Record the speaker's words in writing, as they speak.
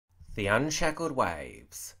The Unshackled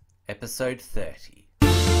Waves, Episode 30.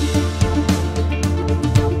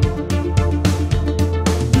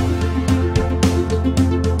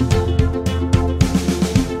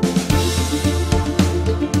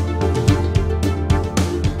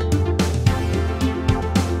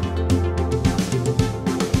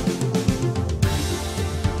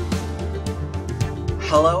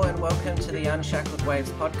 Hello and welcome to the Unshackled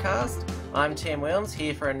Waves podcast. I'm Tim Williams,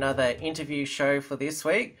 here for another interview show for this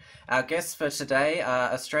week. Our guests for today are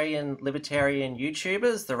Australian libertarian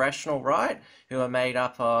YouTubers, The Rational Right, who are made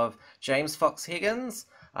up of James Fox Higgins,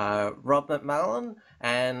 Rob McMullen,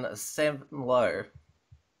 and Sam Lowe.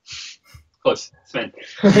 Close, Sven.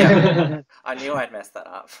 Yeah, I knew I'd messed that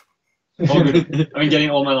up. All good. I've been getting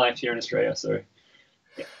all my life here in Australia, so...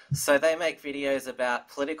 Yeah. So they make videos about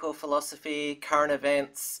political philosophy, current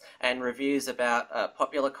events, and reviews about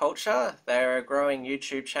popular culture. They're a growing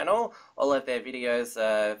YouTube channel. All of their videos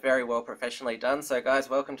are very well professionally done. So guys,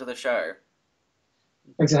 welcome to the show.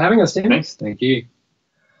 Thanks for having us, Tim. Thanks, thank you.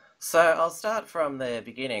 So I'll start from the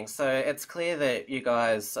beginning. So it's clear that you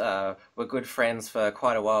guys were good friends for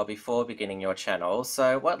quite a while before beginning your channel.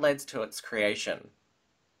 So what led to its creation?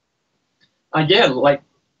 Yeah, like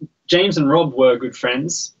James and Rob were good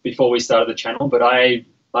friends before we started the channel, but I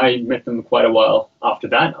met them quite a while after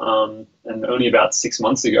that, and only about 6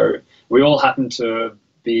 months ago. We all happened to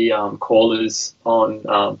be callers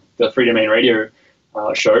on the Free Domain Radio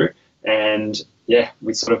show, and yeah,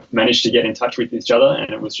 we sort of managed to get in touch with each other, and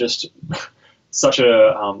it was just such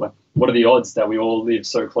a, like, what are the odds that we all live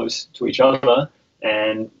so close to each other,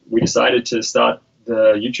 and we decided to start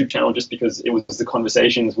the YouTube channel just because it was the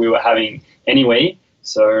conversations we were having anyway.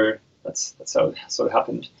 So that's how it sort of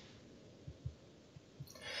happened.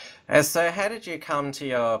 So how did you come to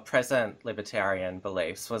your present libertarian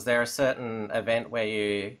beliefs? Was there a certain event where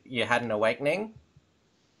you had an awakening?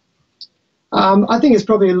 I think it's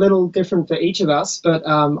probably a little different for each of us, but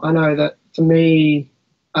I know that for me,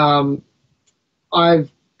 I've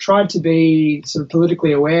tried to be sort of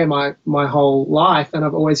politically aware my whole life, and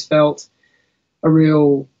I've always felt a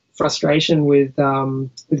real frustration with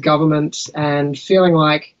government and feeling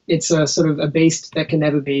like it's a sort of a beast that can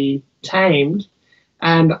never be tamed.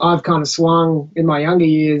 And I've kind of swung in my younger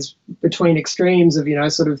years between extremes of,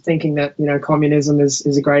 sort of thinking that, communism is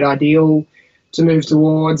a great ideal to move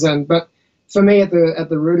towards. But for me, at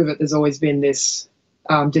the root of it, there's always been this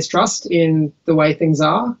distrust in the way things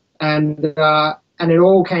are. And it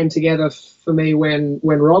all came together for me when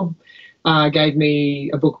Rob gave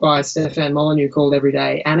me a book by Stefan Molyneux called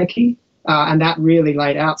Everyday Anarchy, and that really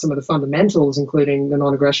laid out some of the fundamentals, including the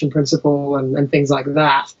non-aggression principle and things like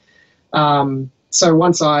that. So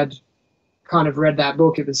once I'd kind of read that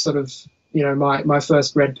book, it was sort of, my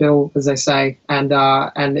first red pill, as they say, and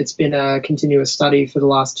it's been a continuous study for the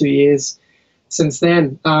last 2 years since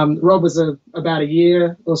then. Rob was about a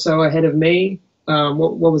year or so ahead of me.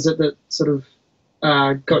 What was it that sort of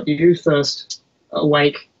got you first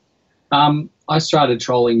awake? I started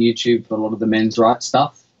trolling YouTube for a lot of the men's rights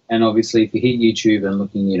stuff, and obviously if you hit YouTube and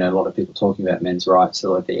looking, a lot of people talking about men's rights,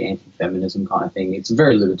 so like the anti-feminism kind of thing, it's a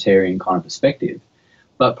very libertarian kind of perspective.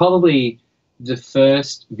 But probably the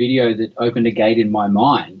first video that opened a gate in my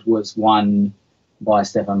mind was one by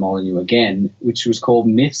Stefan Molyneux again, which was called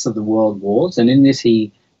Myths of the World Wars, and in this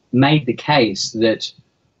he made the case that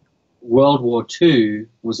World War II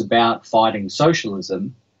was about fighting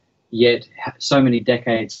socialism, yet so many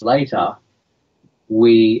decades later,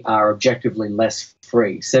 we are objectively less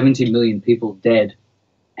free. 70 million people dead,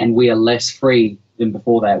 and we are less free than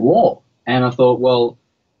before that war. And I thought, well,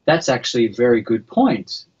 that's actually a very good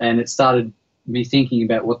point. And it started me thinking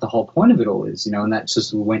about what the whole point of it all is, and that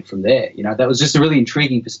just went from there. That was just a really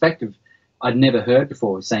intriguing perspective I'd never heard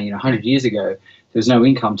before, saying, 100 years ago, there was no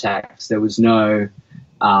income tax, there was no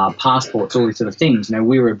passports, all these sort of things.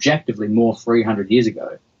 We were objectively more free 100 years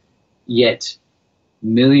ago. Yet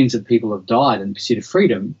millions of people have died in the pursuit of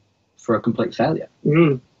freedom for a complete failure.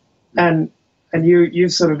 Mm. And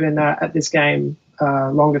you've sort of been at this game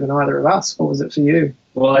longer than either of us. What was it for you?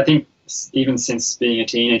 Well, I think even since being a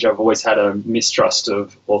teenager, I've always had a mistrust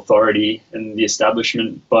of authority and the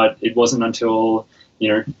establishment, but it wasn't until,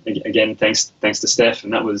 again, thanks to Steph,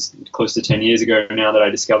 and that was close to 10 years ago now, that I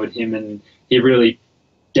discovered him, and he really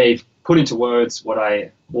put into words what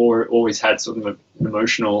I always had sort of an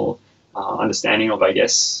emotional understanding of, I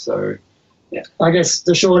guess. So, yeah. I guess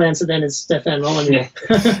the short answer then is Stefan Molyneux.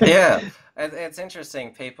 Yeah. Yeah, it's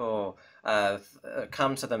interesting. People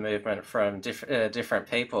come to the movement from different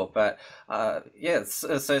people, but yeah,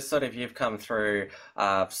 so sort of you've come through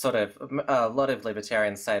sort of a lot of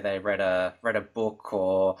libertarians say they read a book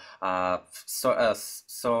or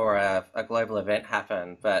saw a global event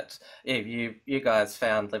happen, but you guys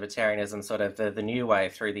found libertarianism sort of the new way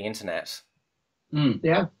through the internet.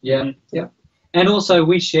 Yeah. And also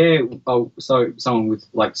we share, so someone with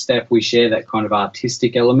like Steph, we share that kind of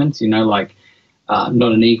artistic element, you know, like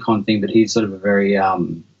not an econ thing, but he's sort of a very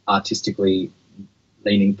artistically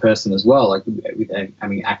leaning person as well, like with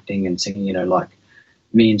having acting and singing, you know, like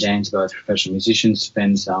me and James are both professional musicians,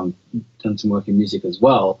 Ben's done some work in music as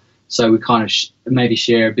well. So we kind of maybe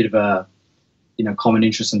share a bit of a, you know, common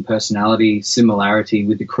interest and personality similarity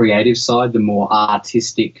with the creative side, the more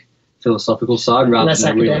artistic philosophical side, rather less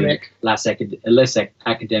than academic. Really less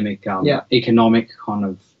academic, economic kind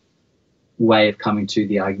of way of coming to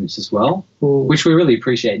the arguments as well, which we really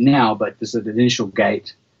appreciate now, but there's an initial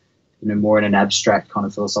gate, you know, more in an abstract kind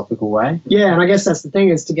of philosophical way. Yeah, and I guess that's the thing,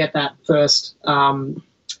 is to get that first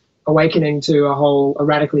awakening to a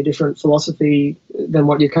radically different philosophy than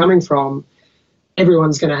what you're coming from.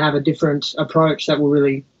 Everyone's going to have a different approach that will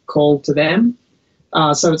really call to them.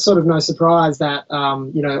 So it's sort of no surprise that,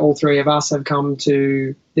 you know, all three of us have come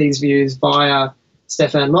to these views via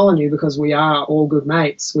Stefan Molyneux, because we are all good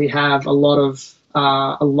mates. We have a lot of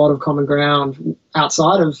common ground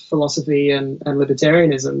outside of philosophy and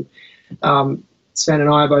libertarianism. Sven and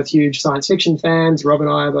I are both huge science fiction fans. Rob and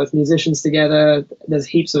I are both musicians together. There's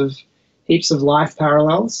heaps of life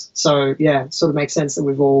parallels. So yeah, it sort of makes sense that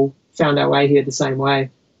we've all found our way here the same way.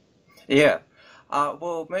 Yeah.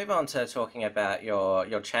 We'll move on to talking about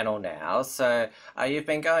your channel now. So you've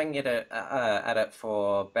been going at it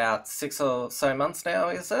for about 6 or so months now,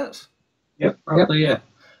 is it? Yep, probably, yeah.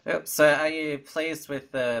 Yep. So are you pleased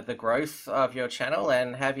with the growth of your channel,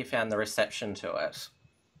 and have you found the reception to it?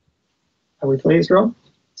 Are we pleased, Rob?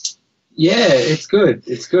 Yeah, it's good.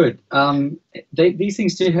 It's good. These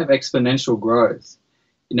things do have exponential growth.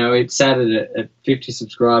 You know, it sat at 50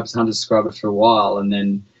 subscribers, 100 subscribers for a while, and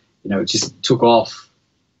then, you know, it just took off,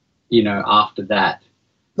 you know, after that.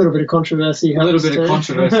 A little bit of controversy helps. A little bit of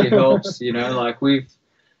controversy helps, you know, like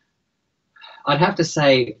I'd have to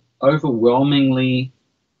say overwhelmingly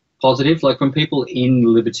positive, like from people in the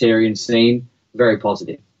libertarian scene, very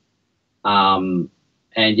positive. And,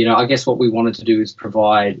 you know, I guess what we wanted to do is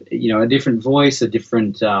provide, you know, a different voice, a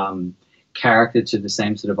different character to the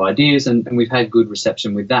same sort of ideas, and we've had good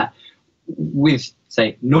reception with that. With,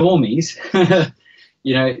 say, normies,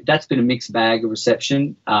 you know, that's been a mixed bag of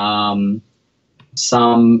reception.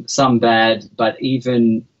 Some bad, but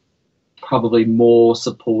even probably more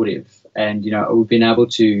supportive. And, you know, we've been able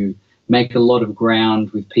to make a lot of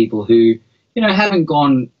ground with people who, you know, haven't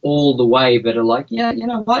gone all the way, but are like, yeah, you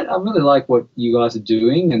know what, I really like what you guys are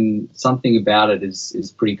doing, and something about it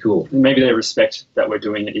is pretty cool. Maybe they respect that we're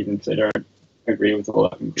doing it, even if they don't agree with all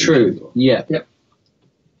that. True. Yeah. Yep.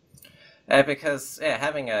 Because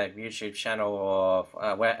having a YouTube channel or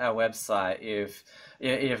a website, you've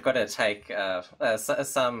got to take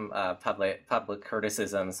some public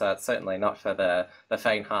criticism. So it's certainly not for the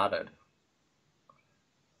faint-hearted.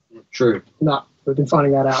 True. No, we've been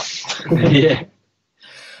finding that out. Yeah.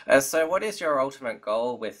 So what is your ultimate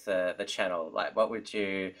goal with the channel? Like, what would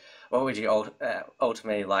you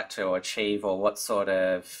ultimately like to achieve, or what sort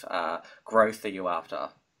of growth are you after?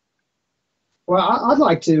 Well, I'd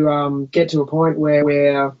like to get to a point where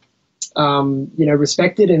we're, you know,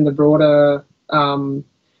 respected in the broader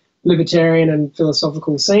libertarian and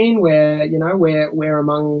philosophical scene, where, you know, we're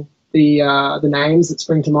among the names that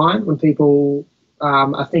spring to mind when people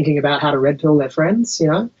are thinking about how to red pill their friends. You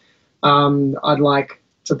know, I'd like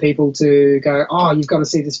for people to go, oh, you've got to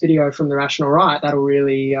see this video from the Rational Right. That'll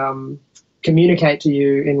really communicate to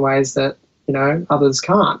you in ways that, you know, others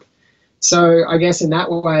can't. So I guess in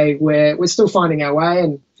that way, we're still finding our way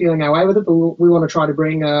and feeling our way with it, but we want to try to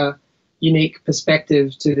bring a unique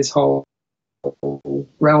perspective to this whole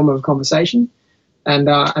realm of conversation, and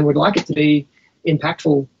would like it to be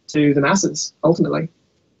impactful to the masses, ultimately.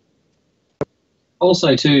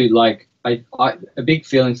 Also, too, like, a big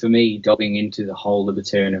feeling for me delving into the whole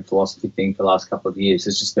libertarian and philosophy thing for the last couple of years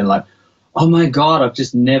has just been like, oh my God, I've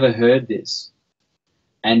just never heard this.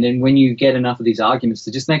 And then when you get enough of these arguments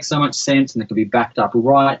that just make so much sense and they can be backed up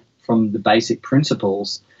right from the basic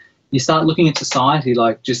principles, you start looking at society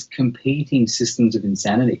like just competing systems of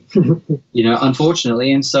insanity, you know,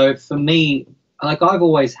 unfortunately. And so for me, like, I've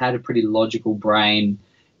always had a pretty logical brain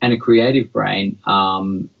and a creative brain.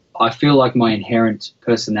 I feel like my inherent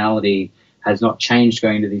personality has not changed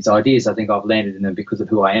going into these ideas. I think I've landed in them because of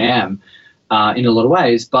who I am. in a lot of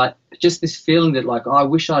ways, but just this feeling that like, oh, I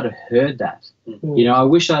wish I'd have heard that. You know, I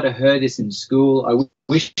wish I'd have heard this in school.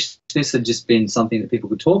 I wish this had just been something that people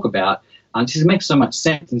could talk about. Just makes so much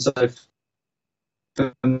sense. And so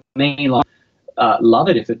for me, like, love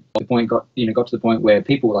it if it got to the point where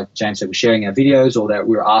people, like James said, were sharing our videos, or that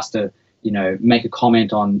we were asked to, you know, make a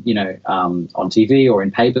comment on, you know, on TV or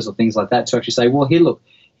in papers or things like that, to actually say, well, here, look,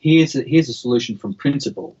 here's a solution from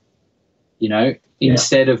principle, you know,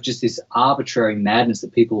 instead of just this arbitrary madness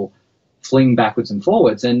that people fling backwards and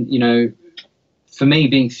forwards. And, you know, for me,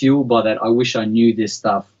 being fueled by that, I wish I knew this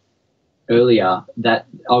stuff earlier, that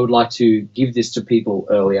I would like to give this to people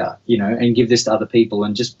earlier, you know, and give this to other people,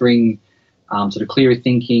 and just bring sort of clearer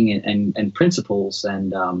thinking and principles,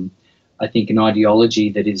 and I think an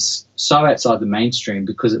ideology that is so outside the mainstream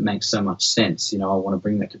because it makes so much sense. You know, I want to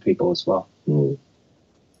bring that to people as well.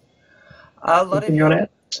 A lot of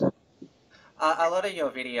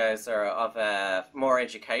your videos are of a more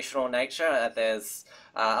educational nature. There's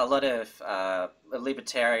a lot of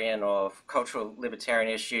libertarian or cultural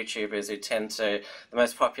libertarianish YouTubers who tend to, the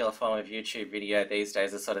most popular form of YouTube video these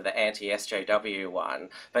days is sort of the anti-SJW one,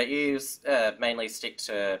 but you mainly stick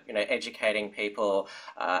to, you know, educating people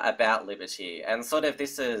about liberty, and sort of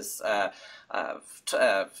this is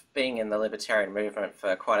being in the libertarian movement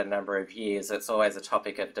for quite a number of years, it's always a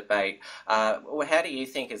topic of debate. How do you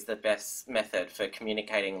think is the best method for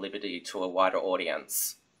communicating liberty to a wider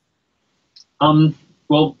audience?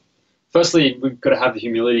 Well, firstly, we've got to have the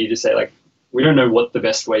humility to say, like, we don't know what the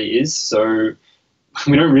best way is, so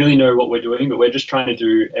we don't really know what we're doing, but we're just trying to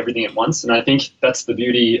do everything at once. And I think that's the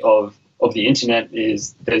beauty of the internet,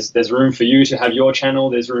 is there's room for you to have your channel,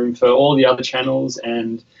 there's room for all the other channels,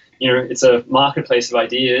 and, you know, it's a marketplace of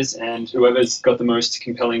ideas, and whoever's got the most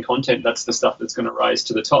compelling content, that's the stuff that's going to rise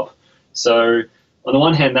to the top. So on the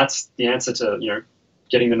one hand, that's the answer to, you know,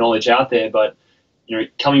 getting the knowledge out there, but, you know,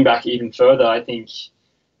 coming back even further, I think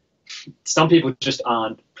some people just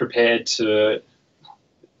aren't prepared to,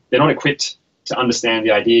 they're not equipped to understand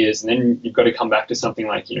the ideas. And then you've got to come back to something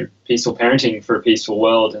like, you know, peaceful parenting for a peaceful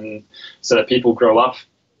world, and so that people grow up,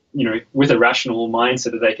 you know, with a rational mind, so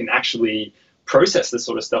that they can actually process the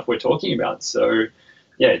sort of stuff we're talking about. So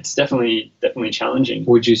yeah, it's definitely challenging.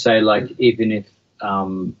 Would you say, like, even if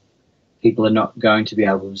people are not going to be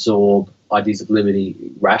able to absorb ideas of liberty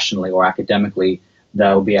rationally or academically,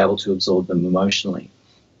 they'll be able to absorb them emotionally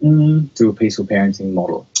through a peaceful parenting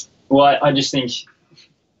model? Well, I just think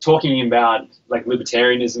talking about, like,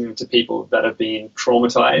 libertarianism to people that have been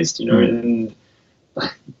traumatized, you know, and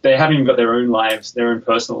they haven't even got their own lives, their own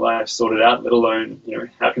personal lives sorted out, let alone, you know,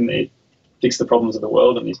 how can they fix the problems of the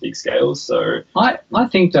world on these big scales? So I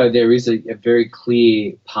think, though, there is a very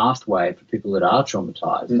clear pathway for people that are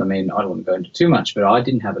traumatized. I mean, I don't want to go into too much, but I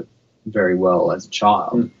didn't have it very well as a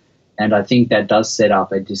child. And I think that does set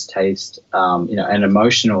up a distaste, you know, an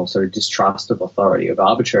emotional sort of distrust of authority, of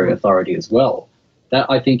arbitrary authority as well. That,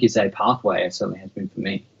 I think, is a pathway. It certainly has been for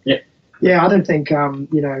me. Yeah, I don't think,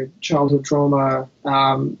 you know, childhood trauma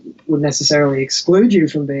would necessarily exclude you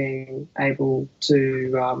from being able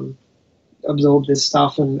to absorb this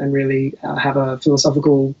stuff and really have a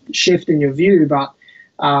philosophical shift in your view. But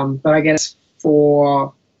I guess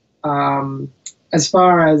for as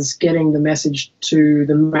far as getting the message to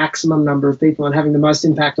the maximum number of people and having the most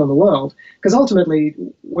impact on the world, because ultimately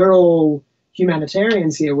we're all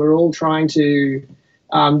humanitarians here. We're all trying to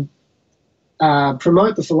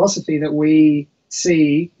promote the philosophy that we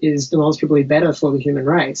see is demonstrably better for the human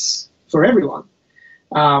race, for everyone.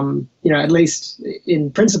 You know, at least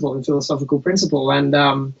in principle, in philosophical principle,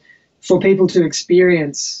 and for people to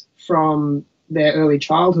experience from their early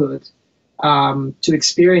childhood, to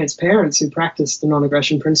experience parents who practice the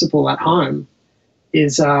non-aggression principle at home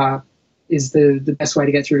is the best way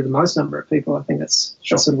to get through to the most number of people. I think that's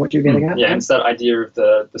sort of what you're getting at. Yeah, it's that idea of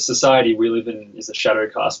the society we live in is a shadow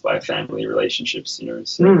cast by family relationships, you know.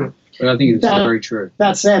 So I think it's very true.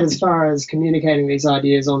 That said, as far as communicating these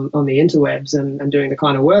ideas on the interwebs and doing the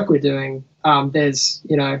kind of work we're doing, there's,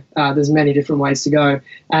 you know, there's many different ways to go.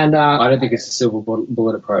 And I don't think it's a silver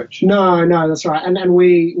bullet approach. No, that's right. And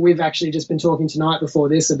we've actually just been talking tonight before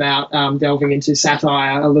this about delving into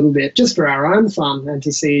satire a little bit, just for our own fun and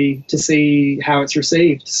to see how it's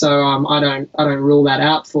received. So I don't rule that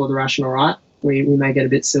out for the rational right. We may get a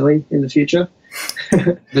bit silly in the future.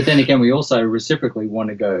 But then again, we also reciprocally want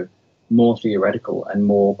to go more theoretical and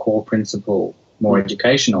more core principle, more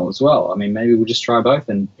educational as well. I mean, maybe we'll just try both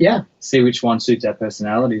and see which one suits our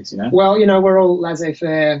personalities, you know? Well, you know, we're all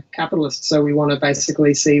laissez-faire capitalists, so we want to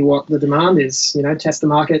basically see what the demand is, you know, test the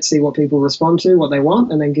market, see what people respond to, what they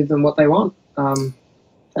want, and then give them what they want.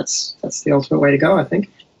 That's the ultimate way to go, I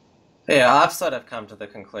think. Yeah, I've sort of come to the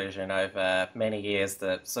conclusion over many years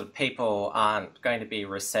that sort of people aren't going to be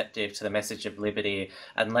receptive to the message of liberty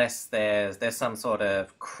unless there's some sort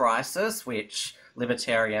of crisis which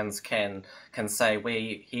libertarians can say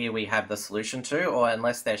we have the solution to, or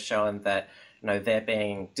unless they're shown that they're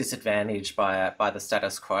being disadvantaged by the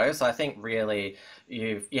status quo. So I think really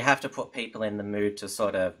you have to put people in the mood to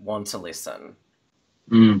sort of want to listen.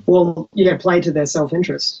 Well, yeah, play to their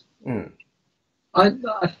self-interest.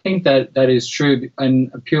 I think that is true,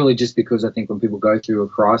 and purely just because I think when people go through a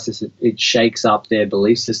crisis, it shakes up their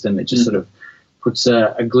belief system. It just sort of puts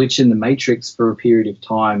a glitch in the matrix for a period of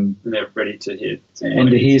time. And they're ready to hear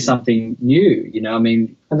something new. I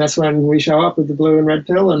mean, and that's when we show up with the blue and red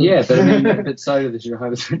pill. And yeah, but I mean, but so do the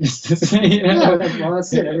Jehovah's Witnesses. Yeah, well,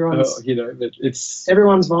 that's it. Everyone's but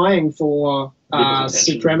everyone's vying for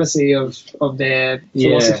supremacy of their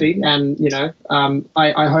philosophy, and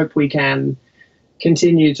I hope we can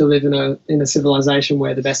continue to live in a civilization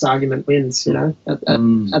where the best argument wins. At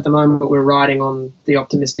the moment, we're riding on the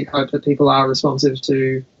optimistic hope that people are responsive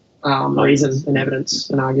to reason and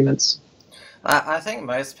evidence and arguments. I think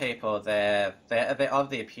most people they're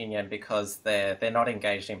of the opinion, because they're not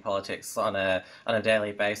engaged in politics on a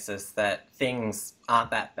daily basis, that things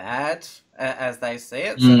aren't that bad as they see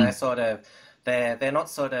it. So they sort of they're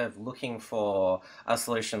not sort of looking for a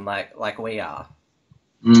solution like we are.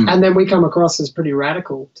 And then we come across as pretty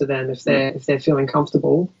radical to them if they're feeling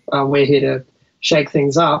comfortable. We're here to shake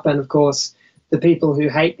things up, and of course, the people who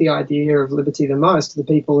hate the idea of liberty the most are the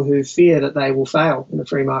people who fear that they will fail in a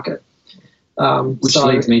free market. Which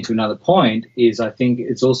leads me to another point, is I think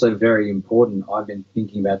it's also very important, I've been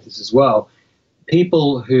thinking about this as well,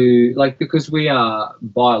 people who, because we are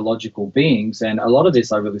biological beings, and a lot of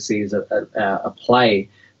this I really see as a play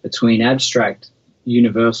between abstract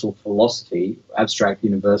universal philosophy, abstract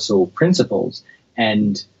universal principles,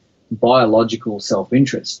 and biological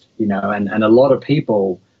self-interest, and a lot of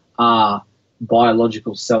people are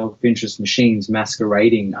biological self-interest machines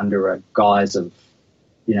masquerading under a guise of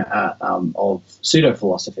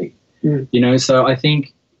pseudo-philosophy. So I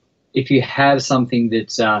think if you have something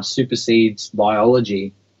that supersedes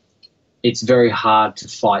biology, it's very hard to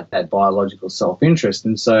fight that biological self-interest.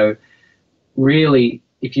 And so really,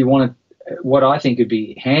 if you want to, what I think would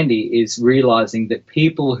be handy is realizing that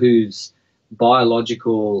people whose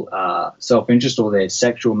biological self-interest or their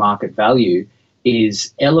sexual market value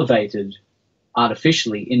is elevated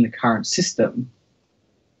artificially in the current system,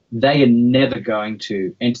 they are never going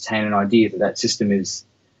to entertain an idea that system is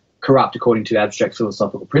corrupt according to abstract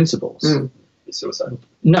philosophical principles. It's suicide.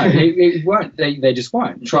 No, it won't. They just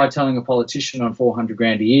won't. Try telling a politician on 400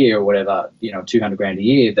 grand a year or whatever, 200 grand a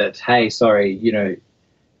year that, hey, sorry,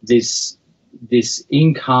 this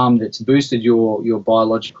income that's boosted your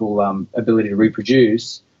biological ability to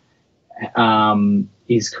reproduce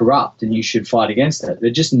is corrupt and you should fight against it.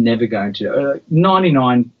 They're just never going to.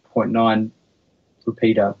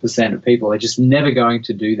 99.9% of people are just never going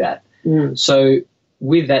to do that. So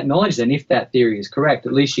with that knowledge, then, if that theory is correct,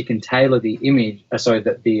 at least you can tailor the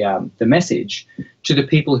the message to the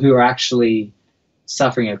people who are actually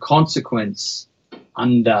suffering a consequence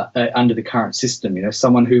under the current system.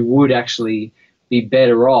 Someone who would actually be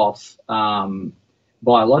better off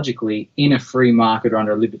biologically in a free market or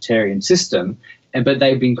under a libertarian system, but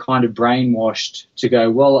they've been kind of brainwashed to go,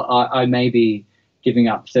 well, I may be giving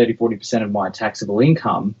up 30-40% of my taxable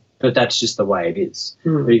income, but that's just the way it is.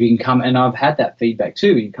 But if you can come, and I've had that feedback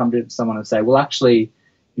too, you come to someone and say, well, actually,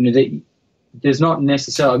 there's not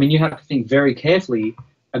necessarily, you have to think very carefully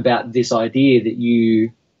about this idea that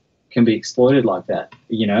you can be exploited like that.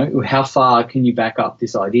 How far can you back up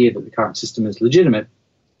this idea that the current system is legitimate,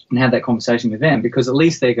 and have that conversation with them, because at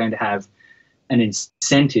least they're going to have an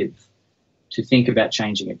incentive to think about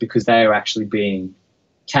changing it, because they are actually being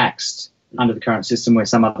taxed under the current system where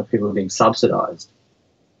some other people are being subsidized.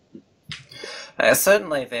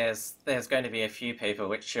 Certainly there's going to be a few people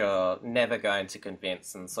which you're never going to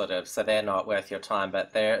convince, and so they're not worth your time,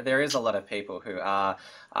 but there is a lot of people who are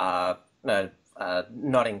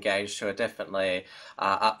not engaged, who are definitely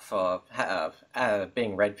up for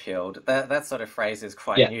being red-pilled. That sort of phrase is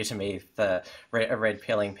quite new to me, the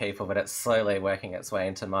red-pilling people, but it's slowly working its way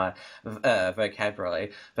into my vocabulary.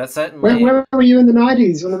 But certainly... Where were you in the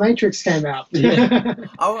 90s when The Matrix came out?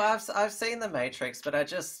 Oh, I've seen The Matrix, but I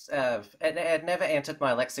just... it never entered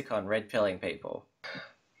my lexicon, red-pilling people.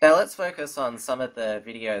 Now let's focus on some of the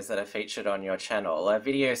videos that are featured on your channel. A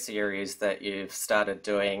video series that you've started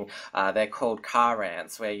doing, they're called car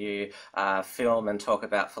rants, where you film and talk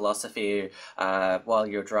about philosophy while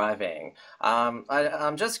you're driving.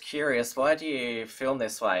 I'm just curious, why do you film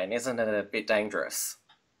this way, and isn't it a bit dangerous?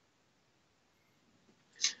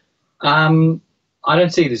 I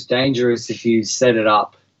don't see it as dangerous if you set it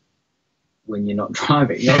up when you're not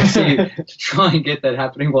driving. Obviously, to try and get that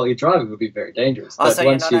happening while you're driving would be very dangerous. Oh, But so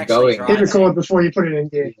you're once not you're actually going, Hit driving. record before you put it in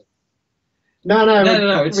gear.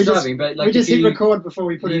 No, it's we driving. But like we just if hit you, record before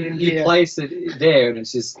we put it in you gear. place it there, and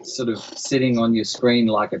it's just sort of sitting on your screen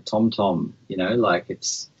like a TomTom. You know, like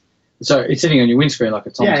it's sitting on your windscreen like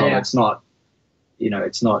a TomTom. Yeah. It's not. You know,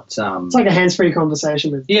 it's not. It's like a hands-free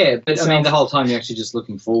conversation with. Yeah, but I yourself. mean, the whole time you're actually just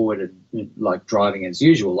looking forward and like driving as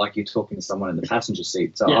usual, like you're talking to someone in the passenger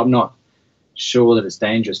seat. So Yeah. I'm not sure that it's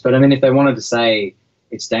dangerous. But I mean, if they wanted to say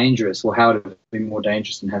it's dangerous, well, how would it be more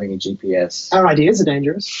dangerous than having a GPS? Our ideas are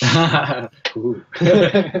dangerous. Ooh.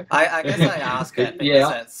 I guess I ask it because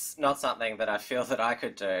Yeah. it's not something that I feel that I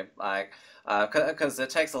could do. Like, because it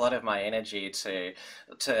takes a lot of my energy to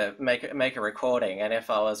make a recording, and if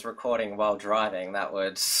I was recording while driving, that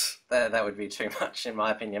would be too much in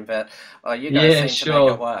my opinion. But you guys Yeah, seem to make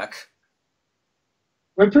sure. it work.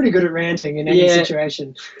 We're pretty good at ranting in any Yeah.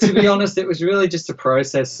 situation. To be honest, it was really just a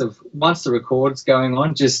process of once the record's going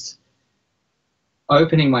on, just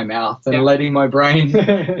opening my mouth and Yeah. letting my brain,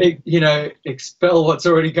 expel what's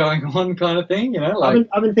already going on, kind of thing. You know, like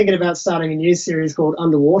I've been thinking about starting a new series called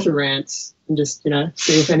Underwater Rants and just,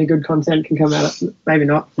 see if any good content can come out of it. Maybe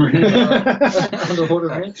not. underwater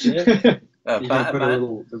rants. Yeah, you can put a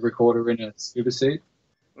little recorder in a scuba suit.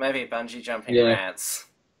 Maybe bungee jumping Yeah. rants.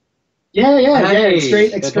 Yeah. Hey,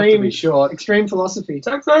 Extreme, they'd have to be short. extreme philosophy.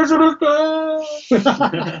 Hey,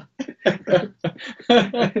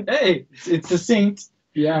 it's succinct.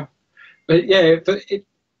 Yeah. But yeah,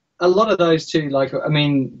 a lot of those too, like, I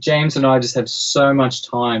mean, James and I just have so much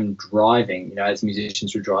time driving, as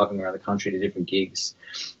musicians, we're driving around the country to different gigs.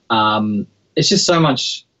 It's just so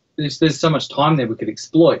much, there's so much time there we could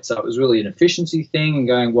exploit. So it was really an efficiency thing and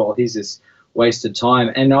going, well, here's this wasted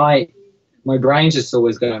time. And my brain's just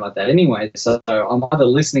always going like that anyway. So I'm either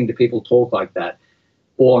listening to people talk like that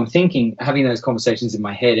or I'm having those conversations in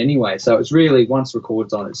my head anyway. So it's really, once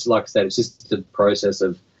record's on, it's like I said, it's just a process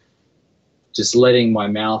of just letting my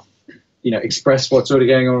mouth, express what's already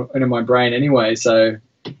going on in my brain anyway. So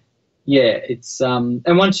yeah, it's, and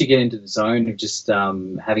once you get into the zone of just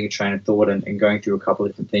having a train of thought and going through a couple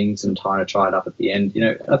of different things and trying to tie it up at the end,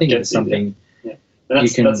 I think it's something...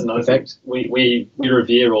 That's another thing. We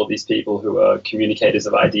revere all these people who are communicators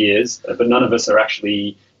of ideas, but none of us are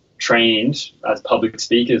actually trained as public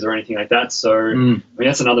speakers or anything like that. So I mean,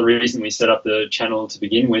 that's another reason we set up the channel to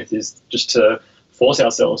begin with, is just to force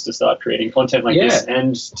ourselves to start creating content like this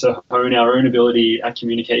and to hone our own ability at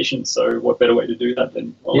communication. So what better way to do that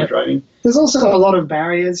than while we're driving? There's also a lot of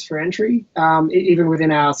barriers for entry, even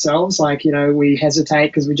within ourselves. Like, we hesitate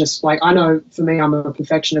because we just, like, I know for me, I'm a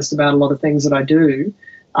perfectionist about a lot of things that I do.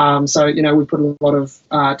 So, we put a lot of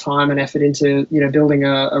time and effort into, building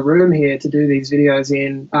a room here to do these videos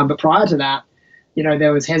in. But prior to that,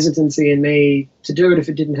 there was hesitancy in me to do it if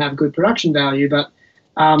it didn't have good production value. But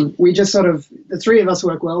we just sort of, the three of us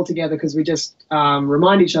work well together because we just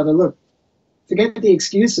remind each other, look, forget the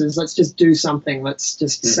excuses. Let's just do something. Let's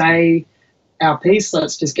just say our piece.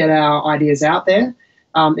 Let's just get our ideas out there.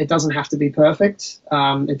 It doesn't have to be perfect.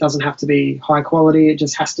 It doesn't have to be high quality. It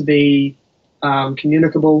just has to be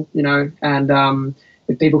communicable, and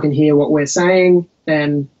if people can hear what we're saying,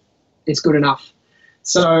 then it's good enough.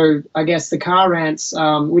 So I guess the car rants,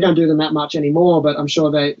 we don't do them that much anymore, but I'm sure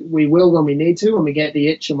that we will when we need to, when we get the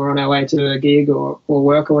itch and we're on our way to a gig or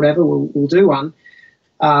work or whatever, we'll do one.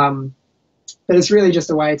 But it's really just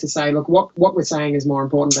a way to say, look, what we're saying is more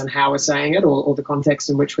important than how we're saying it or the context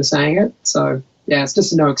in which we're saying it. So yeah, it's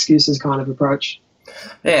just a no excuses kind of approach.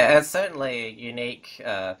 Yeah, it's certainly a unique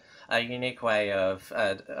way of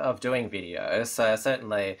doing videos. So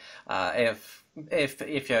certainly,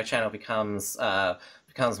 if your channel becomes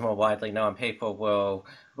more widely known, people will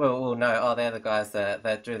know, oh, they're the guys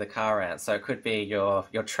that do the car rants. So it could be your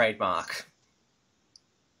trademark.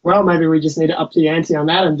 Well, maybe we just need to up the ante on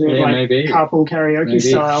that and do maybe. carpool karaoke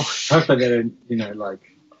style. Hopefully they don't, like,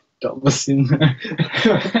 dump us in there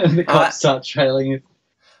and the cops start trailing it.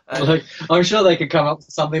 Like, I'm sure they could come up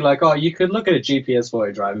with something like, oh, you could look at a GPS while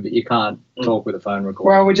you're driving, but you can't talk with a phone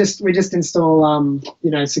recorder. Well, we just install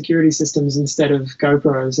security systems instead of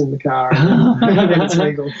GoPros in the car, and then it's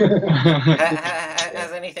legal.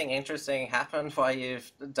 Has anything interesting happened while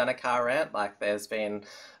you've done a car rant? Like, there's been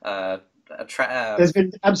there's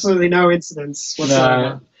been absolutely no incidents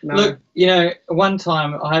whatsoever. No. Look, one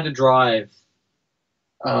time I had to drive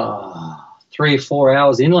 3 or 4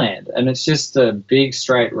 hours inland, and it's just a big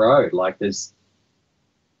straight road. Like, there's,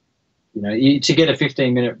 to get a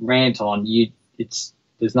 15-minute rant on,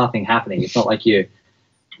 there's nothing happening. It's not like you're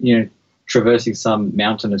traversing some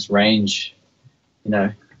mountainous range, you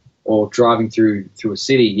know, or driving through a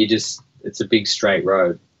city. It's a big straight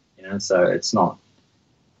road, you know. So it's not.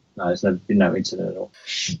 No, there's been no incident at all.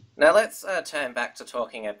 Now let's turn back to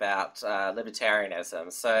talking about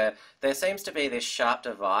libertarianism. So there seems to be this sharp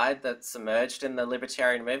divide that's emerged in the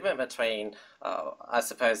libertarian movement between, I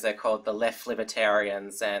suppose they're called the left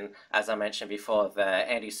libertarians and, as I mentioned before, the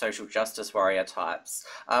anti-social justice warrior types.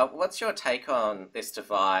 What's your take on this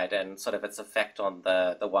divide and sort of its effect on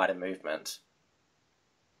the wider movement?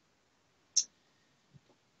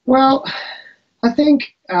 Well, I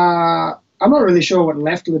think I'm not really sure what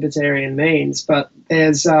left libertarian means, but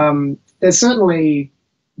there's certainly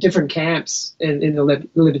different camps in the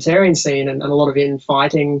libertarian scene, and a lot of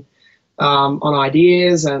infighting on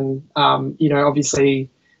ideas, and you know, obviously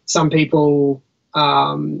some people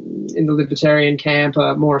in the libertarian camp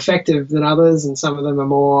are more effective than others, and some of them are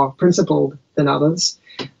more principled than others.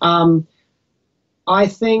 I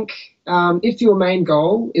think if your main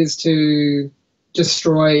goal is to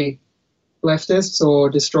destroy leftists or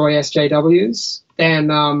destroy SJWs, then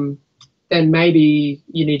maybe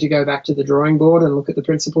you need to go back to the drawing board and look at the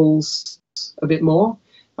principles a bit more.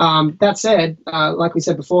 That said, like we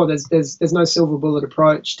said before, there's no silver bullet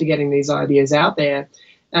approach to getting these ideas out there,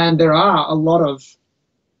 and there are a lot of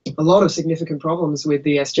significant problems with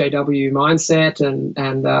the SJW mindset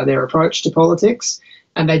and their approach to politics,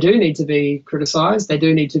 and they do need to be criticised. They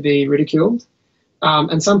do need to be ridiculed,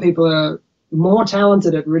 and some people are more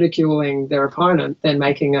talented at ridiculing their opponent than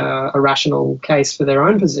making a rational case for their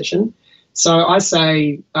own position. So I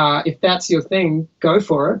say, if that's your thing, go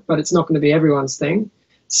for it, but it's not going to be everyone's thing.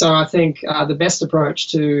 So I think the best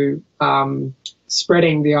approach to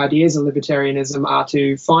spreading the ideas of libertarianism are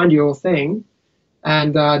to find your thing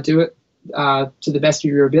and do it to the best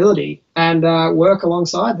of your ability, and work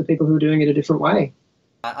alongside the people who are doing it a different way.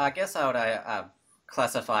 I guess I would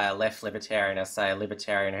classify a left libertarian as, say, a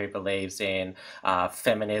libertarian who believes in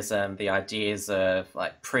feminism, the ideas of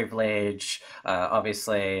like privilege,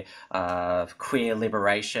 obviously queer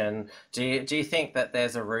liberation. Do you think that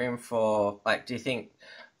there's a room for, like,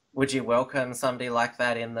 would you welcome somebody like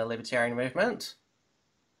that in the libertarian movement?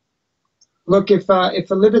 Look, if a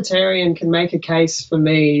libertarian can make a case for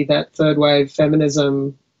me that third wave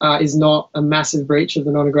feminism is not a massive breach of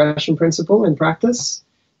the non-aggression principle in practice,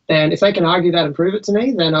 then if they can argue that and prove it to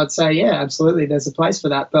me, then I'd say, yeah, absolutely, there's a place for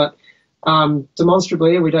that. But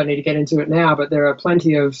demonstrably, we don't need to get into it now, but there are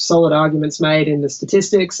plenty of solid arguments made in the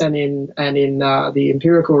statistics and in the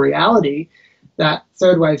empirical reality that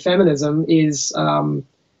third wave feminism is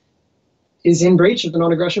in breach of the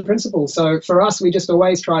non-aggression principle. So for us, we just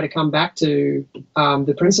always try to come back to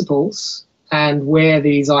the principles, and where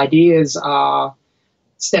these ideas are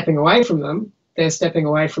stepping away from them, they're stepping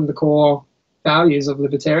away from the core values of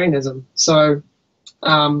libertarianism. So,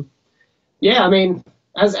 yeah, I mean,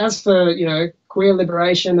 as for, you know, queer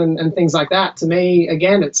liberation and things like that, to me,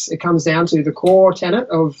 again, it comes down to the core tenet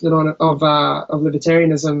of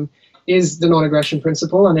libertarianism is the non-aggression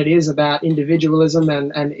principle, and it is about individualism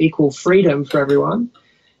and equal freedom for everyone.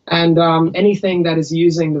 And anything that is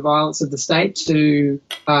using the violence of the state to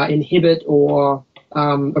inhibit or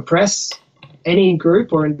oppress any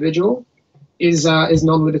group or individual is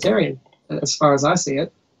non-libertarian, as far as I see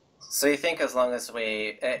it. So you think as long as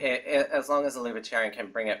a libertarian can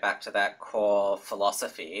bring it back to that core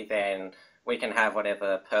philosophy, then we can have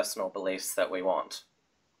whatever personal beliefs that we want?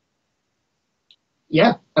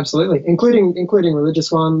 Yeah, absolutely, including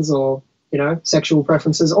religious ones, or, you know, sexual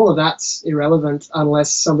preferences. All of that's irrelevant unless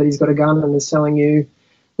somebody's got a gun and is telling you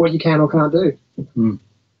what you can or can't do. Mm.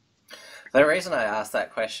 The reason I ask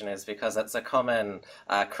that question is because it's a common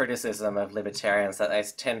criticism of libertarians that they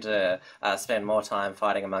tend to spend more time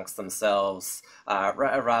fighting amongst themselves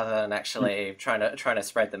rather than actually trying to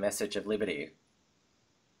spread the message of liberty.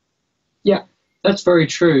 Yeah, that's very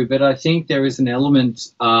true. But I think there is an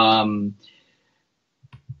element.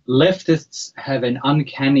 Leftists have an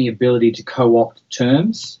uncanny ability to co-opt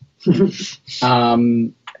terms. It's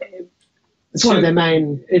one of their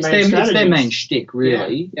main. It's their main shtick,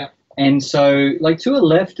 really. Yeah. And so, like, to a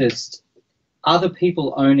leftist, other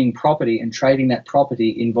people owning property and trading that property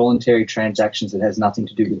in voluntary transactions that has nothing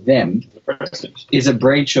to do with them is a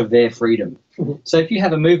breach of their freedom. Mm-hmm. So if you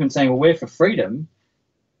have a movement saying, well, we're for freedom,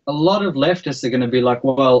 a lot of leftists are going to be like,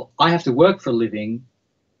 well, I have to work for a living,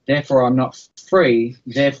 therefore I'm not free,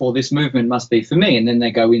 therefore this movement must be for me. And then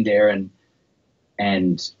they go in there and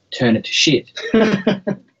turn it to shit.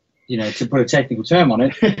 You know, to put a technical term on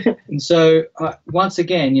it. And so, once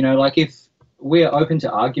again, you know, like, if we're open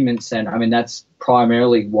to arguments, and I mean that's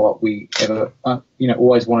primarily what we ever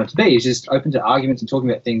always wanted to be, is just open to arguments and talking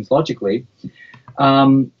about things logically.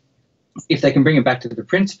 If they can bring it back to the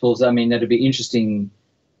principles, I mean, that'd be interesting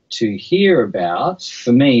to hear about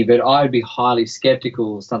for me, but I would be highly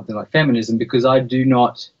skeptical of something like feminism, because I do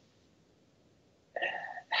not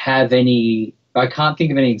have any, I can't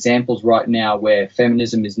think of any examples right now where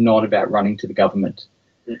feminism is not about running to the government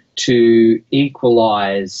to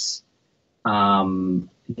equalize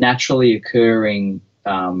naturally occurring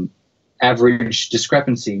average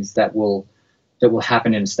discrepancies that will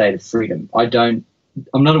happen in a state of freedom.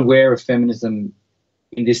 I'm not aware of feminism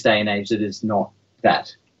in this day and age that is not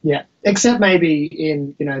that. Yeah, except maybe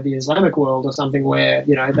in the Islamic world or something where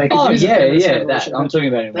they could. Oh use that I'm talking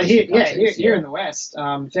about. Here in the West,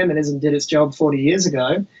 feminism did its job 40 years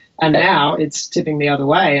ago, and now it's tipping the other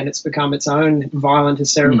way, and it's become its own violent,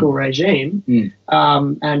 hysterical regime.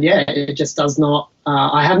 And it just does not.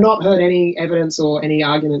 I have not heard any evidence or any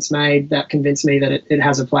arguments made that convince me that it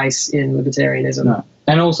has a place in libertarianism. No.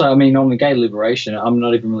 And also, I mean, on the gay liberation, I'm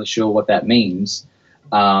not even really sure what that means.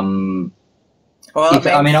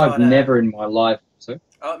 I've never in my life. So.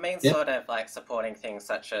 Oh, it means sort of like supporting things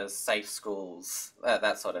such as safe schools,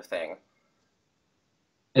 that sort of thing.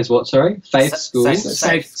 Is what? Sorry, faith schools.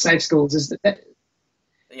 Safe schools is that.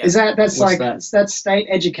 Yeah. That's state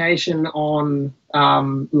education on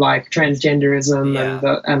like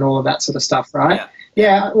transgenderism and all of that sort of stuff, right?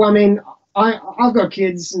 Yeah. Well, I mean, I've got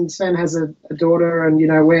kids, and Sven has a daughter, and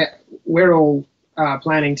we're all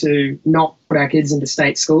planning to not put our kids into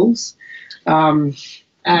state schools.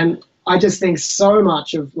 And I just think so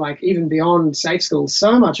much of, like, even beyond safe schools,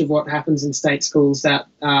 so much of what happens in state schools that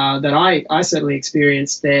I certainly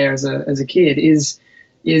experienced there as a kid is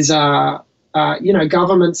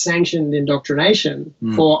government sanctioned indoctrination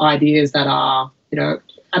for ideas that are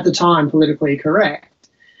at the time politically correct.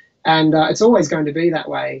 And it's always going to be that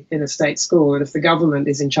way in a state school. And if the government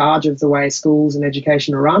is in charge of the way schools and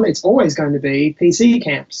education are run, it's always going to be PC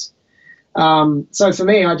camps. So for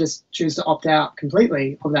me, I just choose to opt out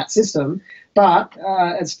completely of that system. But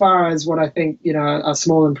as far as what I think, are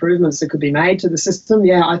small improvements that could be made to the system,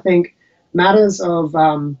 I think matters of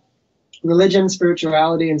religion,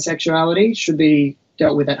 spirituality, and sexuality should be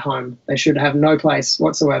dealt with at home. They should have no place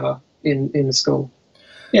whatsoever in the school.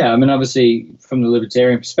 Yeah, I mean, obviously, from the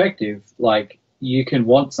libertarian perspective, like, you can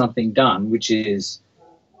want something done, which is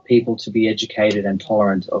people to be educated and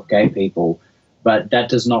tolerant of gay people, but that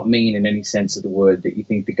does not mean in any sense of the word that you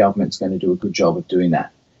think the government's going to do a good job of doing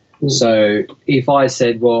that. So if I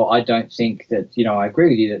said, well, I don't think that, I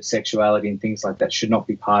agree with you that sexuality and things like that should not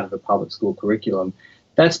be part of a public school curriculum,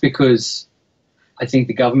 that's because I think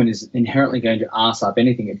the government is inherently going to arse up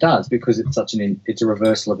anything it does, because it's it's a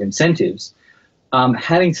reversal of incentives.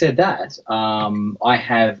 Having said that, I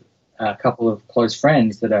have a couple of close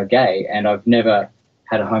friends that are gay, and I've never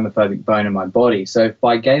had a homophobic bone in my body. So if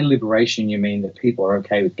by gay liberation you mean that people are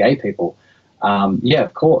okay with gay people,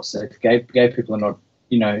 of course. If gay people are not,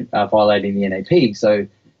 violating the NAP, so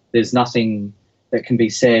there's nothing that can be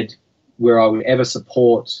said where I would ever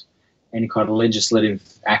support any kind of legislative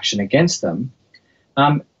action against them.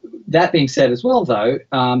 That being said as well, though,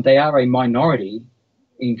 they are a minority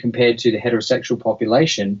compared to the heterosexual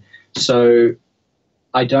population. So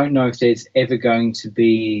I don't know if there's ever going to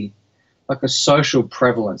be like a social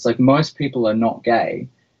prevalence. Like, most people are not gay.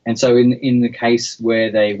 And so in the case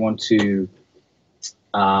where they want to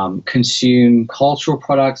consume cultural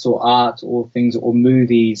products or art or things or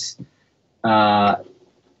movies, there's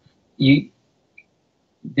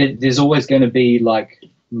always going to be like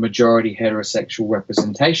majority heterosexual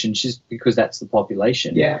representation, just because that's the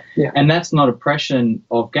population. Yeah. And that's not oppression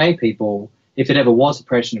of gay people. If it ever was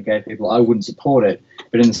oppression of gay people, I wouldn't support it.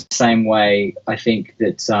 But in the same way, I think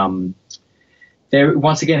that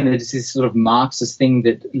once again, there's this sort of Marxist thing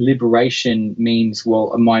that liberation means,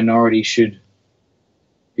 well, a minority should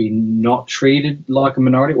be not treated like a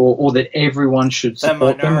minority, or that everyone should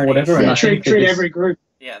support them or whatever. And I treat every group.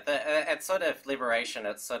 Yeah, it's sort of liberation.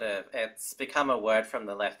 It's become a word from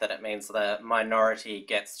the left that it means the minority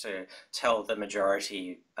gets to tell the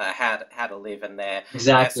majority how to live, and their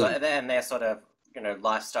sort of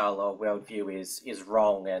lifestyle or worldview is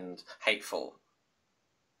wrong and hateful.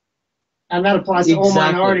 And that applies to all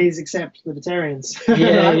minorities except libertarians.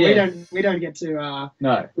 Yeah, right? We don't get to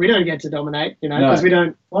we don't get to dominate, because we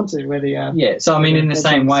don't want to. So I mean, in the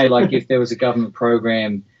same way, like if there was a government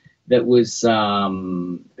program that was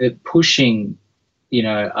pushing, in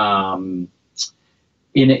a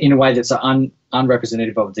way that's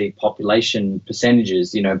unrepresentative of the population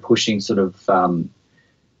percentages, pushing sort of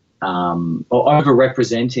or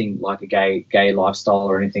over-representing like a gay lifestyle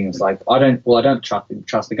or anything. It's like I don't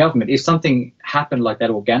trust the government. If something happened like that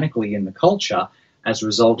organically in the culture as a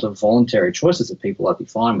result of voluntary choices of people, I'd be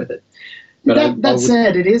fine with it. But that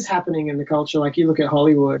said, it is happening in the culture. Like you look at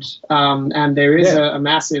Hollywood, and there is a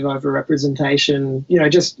massive over-representation. You know,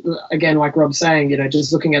 just again, like Rob's saying, you know,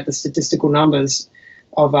 just looking at the statistical numbers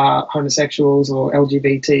of homosexuals or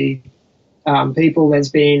LGBT people, there's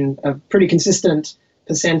been a pretty consistent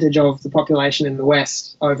percentage of the population in the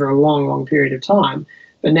West over a long, long period of time.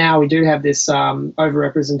 But now we do have this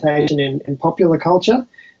over-representation in popular culture,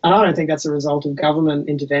 and I don't think that's a result of government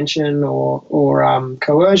intervention or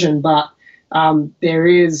coercion, but there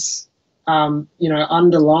is, you know,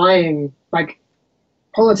 underlying, like,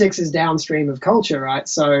 politics is downstream of culture, right?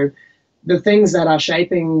 So the things that are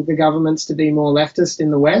shaping the governments to be more leftist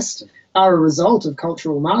in the West are a result of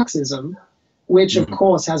cultural Marxism, which, of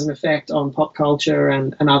course, has an effect on pop culture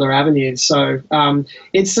and other avenues. So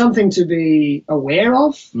it's something to be aware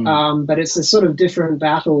of, but it's a sort of different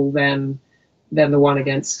battle than the one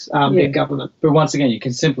against big government. But once again, you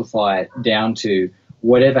can simplify it down to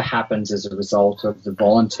whatever happens as a result of the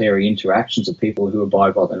voluntary interactions of people who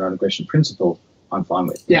abide by the non-aggression principle, I'm fine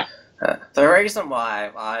with. Yeah. The reason why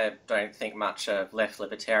I don't think much of left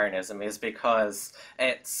libertarianism is because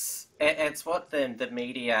it's what the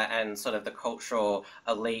media and sort of the cultural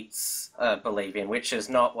elites believe in, which is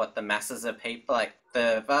not what the masses of people, like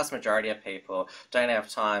the vast majority of people, don't have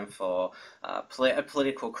time for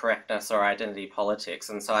political correctness or identity politics.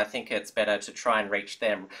 And so I think it's better to try and reach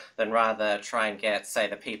them than rather try and get, say,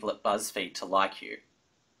 the people at BuzzFeed to like you.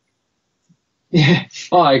 Yeah,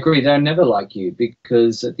 I agree. They'll never like you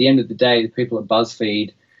because at the end of the day, the people at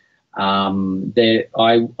BuzzFeed,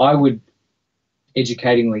 I would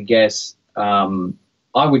educatingly guess, I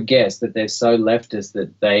would guess that they're so leftist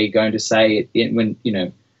that they're going to say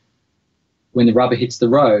when the rubber hits the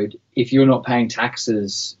road, if you're not paying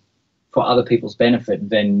taxes for other people's benefit,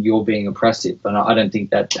 then you're being oppressive. And I don't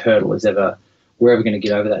think that hurdle we're ever going to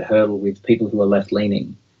get over that hurdle with people who are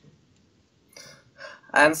left-leaning.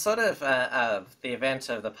 And sort of the event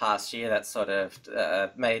of the past year that sort of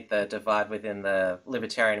made the divide within the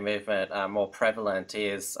libertarian movement more prevalent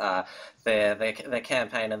is the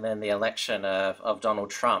campaign and then the election of Donald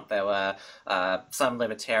Trump. There were some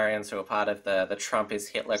libertarians who were part of the Trump is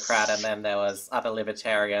Hitler crowd, and then there was other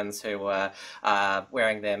libertarians who were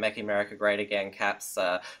wearing their Make America Great Again caps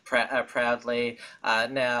proudly.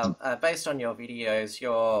 Now, based on your videos,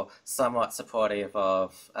 you're somewhat supportive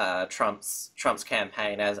of Trump's campaign,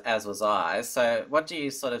 as was I. So what do you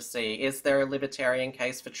sort of see? Is there a libertarian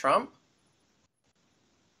case for Trump?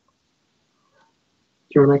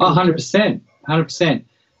 100%.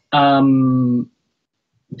 100%.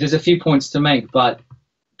 There's a few points to make, but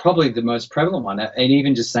probably the most prevalent one, and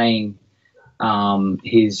even just saying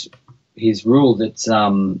his rule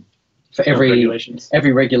that for every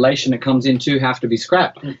regulation that comes into have to be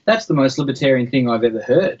scrapped. That's the most libertarian thing I've ever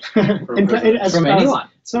heard from anyone.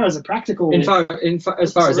 As far as a practical, as far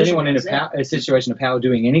as anyone in a situation of power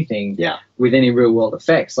doing anything with any real world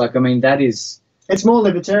effects, like, I mean, that is. It's more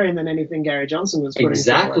libertarian than anything Gary Johnson was putting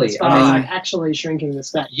forward, as far as like actually shrinking the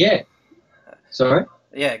state. Yeah. Sorry?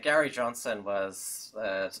 Yeah, Gary Johnson was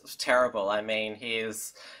terrible. I mean, he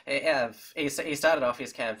started off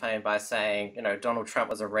his campaign by saying, you know, Donald Trump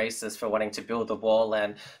was a racist for wanting to build the wall,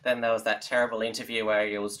 and then there was that terrible interview where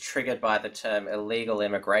he was triggered by the term illegal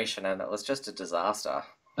immigration, and it was just a disaster.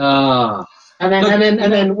 And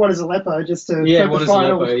then what is Aleppo? Just to put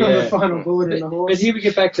the final bullet in the horse. But here we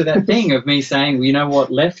get back to that thing of me saying, well, you know what,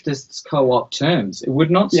 leftists co-opt terms. It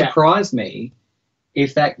would not surprise me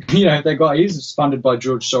if that, you know, that guy is funded by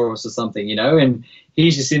George Soros or something, you know, and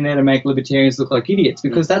he's just in there to make libertarians look like idiots,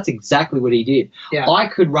 because that's exactly what he did. Yeah. I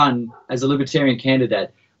could run as a libertarian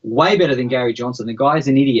candidate way better than Gary Johnson. The guy's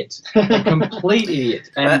an idiot, a complete idiot,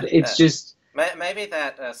 and it's just... Maybe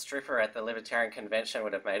that stripper at the Libertarian Convention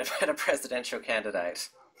would have made a better presidential candidate.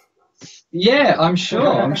 Yeah, I'm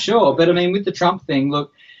sure. But I mean, with the Trump thing,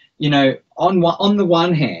 look, you know, on the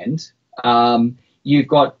one hand, you've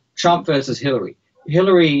got Trump versus Hillary.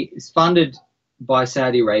 Hillary is funded by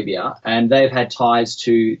Saudi Arabia, and they've had ties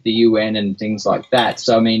to the UN and things like that.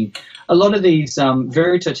 So, I mean, a lot of these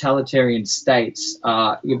very totalitarian states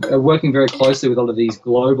are working very closely with a lot of these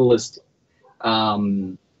globalist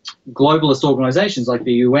organizations like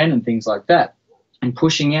the UN and things like that, and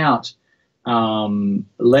pushing out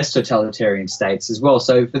less totalitarian states as well.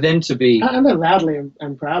 So for them to be... And they're loudly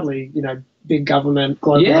and proudly, you know, big government,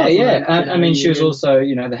 global government. Yeah. I mean, she was also,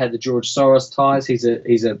 you know, they had the George Soros ties. He's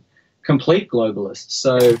a complete globalist.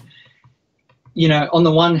 So, you know, on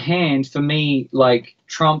the one hand, for me, like,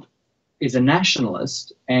 Trump is a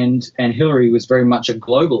nationalist, and Hillary was very much a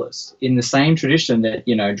globalist in the same tradition that,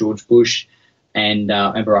 you know, George Bush and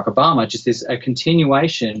Barack Obama, just a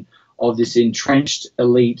continuation of this entrenched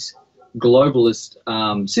elite globalist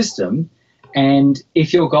system. And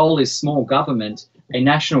if your goal is small government, a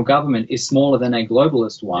national government is smaller than a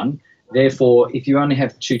globalist one. Therefore, if you only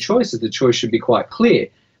have two choices, the choice should be quite clear.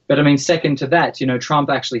 But I mean, second to that, you know, Trump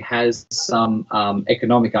actually has some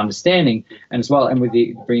economic understanding, and as well, and with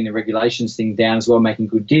bringing the regulations thing down as well, making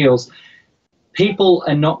good deals. People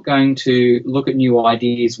are not going to look at new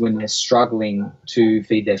ideas when they're struggling to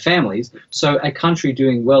feed their families. So a country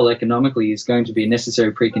doing well economically is going to be a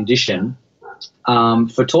necessary precondition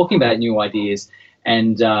for talking about new ideas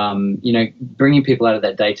and, you know, bringing people out of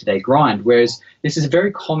that day-to-day grind. Whereas this is a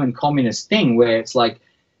very common communist thing where it's like,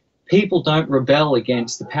 people don't rebel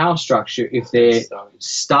against the power structure if they're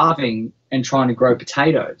starving and trying to grow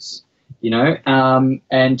potatoes, you know.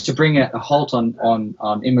 And to bring a halt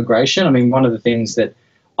on immigration, I mean, one of the things that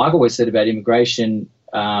I've always said about immigration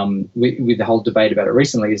with the whole debate about it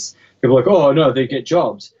recently is people are like, oh, no, they get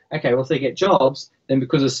jobs. Okay, well, if they get jobs, then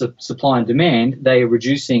because of supply and demand, they are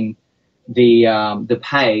reducing the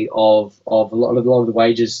pay of a lot of the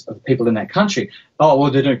wages of people in that country. Oh, well,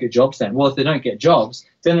 they don't get jobs then. Well, if they don't get jobs,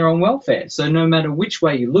 then they're on welfare. So no matter which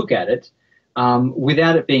way you look at it,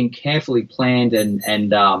 without it being carefully planned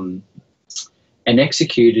and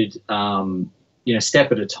executed, you know,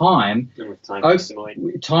 step at a time,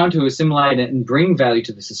 with time to assimilate it and bring value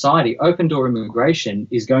to the society, open door immigration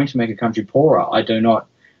is going to make a country poorer. I do not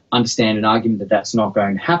understand an argument that that's not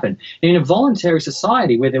going to happen. In a voluntary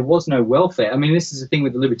society where there was no welfare, I mean, this is the thing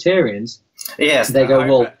with the libertarians. Yes, they go,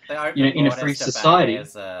 well, you know, in a free society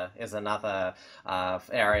is another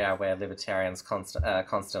area where libertarians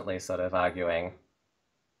constantly sort of arguing.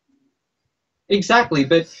 Exactly,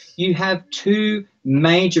 but you have two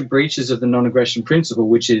major breaches of the non-aggression principle,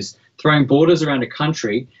 which is throwing borders around a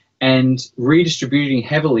country and redistributing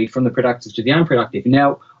heavily from the productive to the unproductive.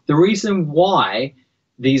 Now, the reason why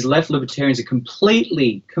these left libertarians are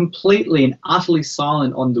completely and utterly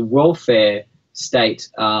silent on the welfare state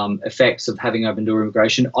effects of having open door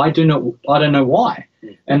immigration, I don't know why.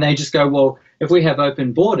 And they just go, well, if we have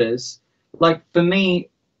open borders, like for me,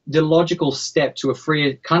 the logical step to a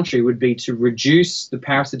freer country would be to reduce the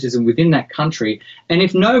parasitism within that country. And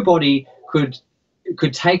if nobody could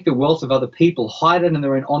take the wealth of other people, hide it in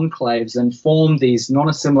their own enclaves and form these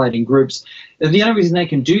non-assimilating groups, the only reason they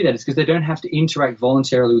can do that is because they don't have to interact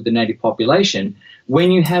voluntarily with the native population.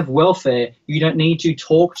 When you have welfare, you don't need to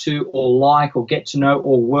talk to or like or get to know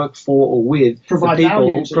or work for or with provide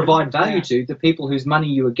value to the people whose money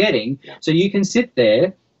you are getting. Yeah. So you can sit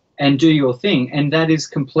there and do your thing, and that is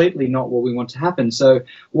completely not what we want to happen. So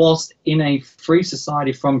whilst in a free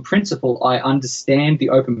society from principle, I understand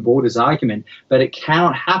the open borders argument, but it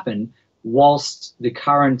cannot happen whilst the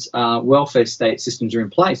current welfare state systems are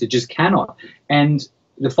in place. It just cannot. And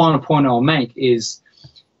the final point I'll make is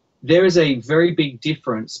there is a very big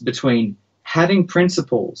difference between having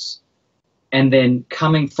principles and then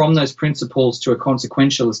coming from those principles to a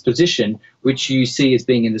consequentialist position, which you see as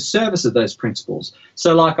being in the service of those principles.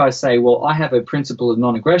 So like I say, well, I have a principle of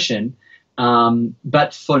non-aggression,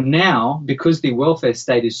 but for now, because the welfare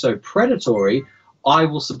state is so predatory, I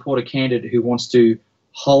will support a candidate who wants to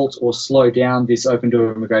halt or slow down this open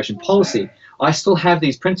door immigration policy. I still have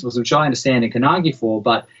these principles, which I understand and can argue for,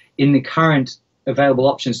 but in the current available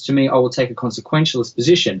options to me, I will take a consequentialist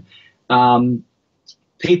position.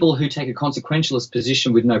 People who take a consequentialist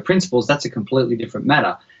position with no principles, that's a completely different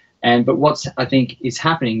matter. But what I think is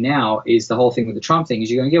happening now is the whole thing with the Trump thing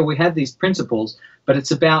is you're going, yeah, we have these principles, but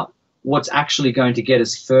it's about what's actually going to get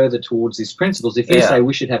us further towards these principles. If you say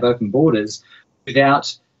we should have open borders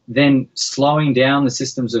without then slowing down the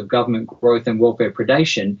systems of government growth and welfare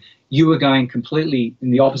predation, you are going completely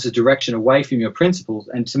in the opposite direction away from your principles.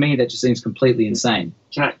 And to me, that just seems completely insane.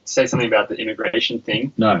 Can I say something about the immigration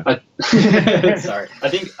thing? No. Sorry. I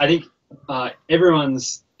think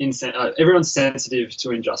everyone's sensitive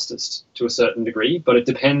to injustice to a certain degree, but it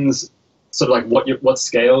depends sort of like what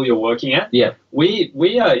scale you're working at. Yeah.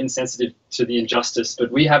 We are insensitive to the injustice,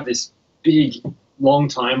 but we have this big, long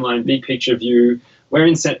timeline, big picture view.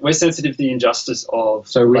 We're sensitive to the injustice of...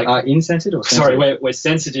 So we are insensitive or sensitive? Sorry, we're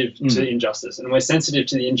sensitive to the injustice. And we're sensitive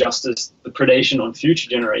to the injustice, the predation on future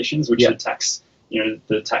generations, which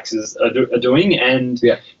the taxes are doing. And,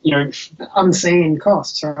 you know... Unseen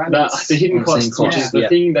costs, right? The hidden costs, which is the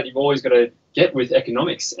thing that you've always got to get with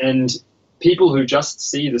economics. And people who just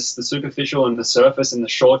see the superficial and the surface and the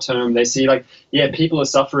short term, they see like, yeah, people are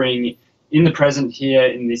suffering in the present here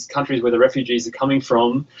in these countries where the refugees are coming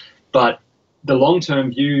from, but the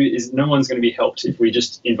long-term view is no one's going to be helped if we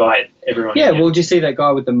just invite everyone. Yeah, in. well, do you see that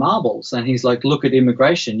guy with the marbles? And he's like, look at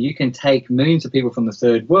immigration. You can take millions of people from the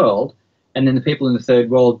third world, and then the people in the third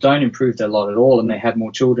world don't improve their lot at all, and they have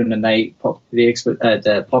more children, and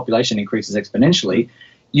the population increases exponentially.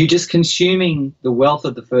 You're just consuming the wealth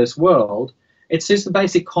of the first world. It's just the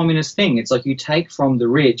basic communist thing. It's like you take from the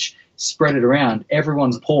rich, spread it around.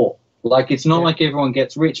 Everyone's poor. Like, it's not like everyone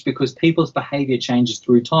gets rich, because people's behavior changes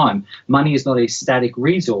through time. Money is not a static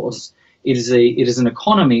resource. It is an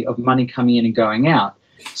economy of money coming in and going out.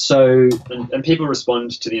 So and people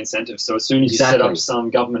respond to the incentives. So as soon as you set up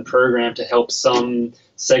some government program to help some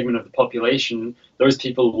segment of the population, those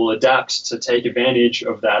people will adapt to take advantage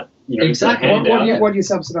of that. Exactly. What do you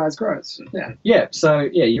subsidize growth? Yeah. Yeah. So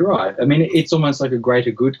yeah, you're right. I mean, it's almost like a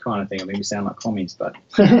greater good kind of thing. I mean, we sound like commies, but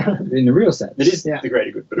in the real sense, it is the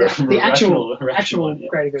greater good. But the actual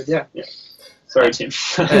greater good. Yeah. Sorry, Tim.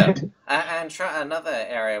 And another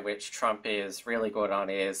area which Trump is really good on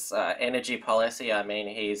is energy policy. I mean,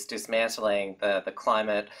 he's dismantling the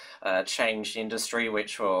climate change industry,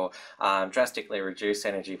 which will drastically reduce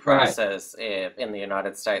energy prices in the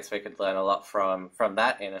United States. We could learn a lot from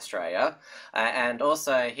that in Australia. And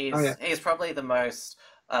also, he's probably the most...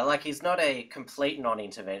 he's not a complete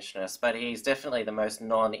non-interventionist, but he's definitely the most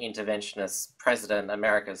non-interventionist president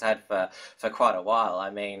America's had for quite a while. I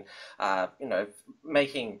mean,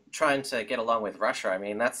 trying to get along with Russia, I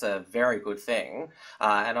mean, that's a very good thing.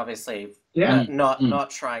 And obviously not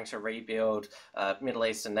trying to rebuild Middle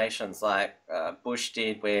Eastern nations like Bush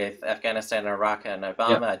did with Afghanistan and Iraq, and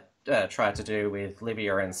Obama tried to do with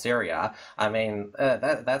Libya and Syria. I mean,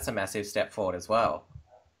 that's a massive step forward as well.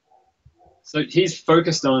 So he's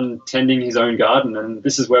focused on tending his own garden, and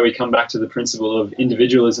this is where we come back to the principle of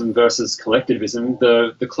individualism versus collectivism.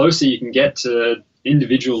 The closer you can get to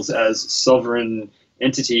individuals as sovereign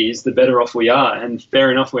entities, the better off we are. And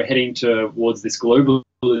fair enough, we're heading towards this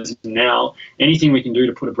globalism now. Anything we can do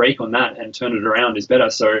to put a brake on that and turn it around is better.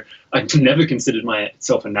 So I've never considered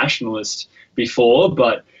myself a nationalist before,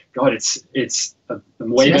 but God, it's a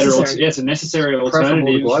way better. It's a necessary alternative.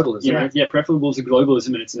 Preferable to globalism,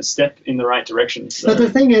 and it's a step in the right direction. So. But the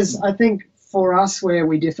thing is, I think for us, where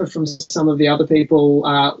we differ from some of the other people,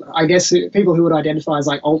 I guess people who would identify as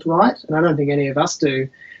like alt-right, and I don't think any of us do.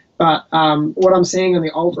 But what I'm seeing on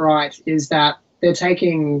the alt-right is that they're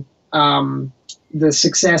taking the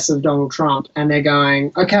success of Donald Trump and they're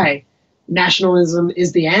going, okay, nationalism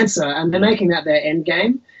is the answer, and they're making that their end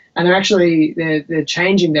game. And they're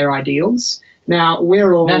changing their ideals. Now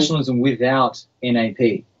we're all nationalism without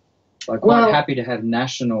NAP. Like, quite happy to have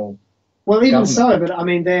national. Well, even so, but I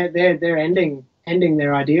mean, they're ending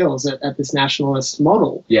their ideals at this nationalist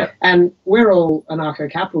model. Yeah. And we're all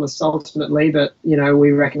anarcho-capitalists ultimately, but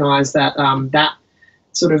we recognise that that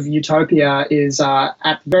sort of utopia is at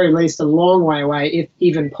the very least a long way away, if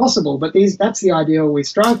even possible. But that's the ideal we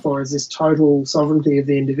strive for, is this total sovereignty of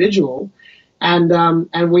the individual.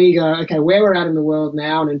 And we go, okay, where we're at in the world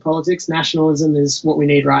now and in politics, nationalism is what we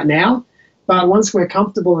need right now. But once we're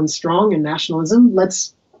comfortable and strong in nationalism,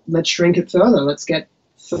 let's shrink it further. Let's get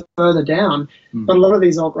further down. But a lot of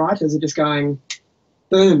these alt-righters are just going,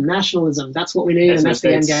 boom, nationalism, that's what we need, and that's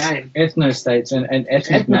the end game. Ethno-states and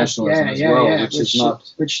ethnic nationalism as well,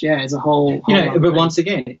 which is a whole but once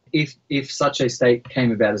again, if such a state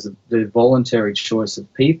came about as the voluntary choice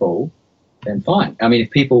of people, then fine. I mean, if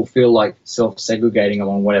people feel like self-segregating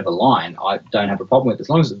along whatever line, I don't have a problem with it, as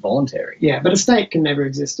long as it's voluntary. Yeah, but a state can never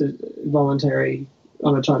exist on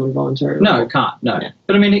a totally voluntary level. No, it can't, no. Yeah.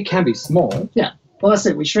 But I mean, it can be small. Yeah. Well, that's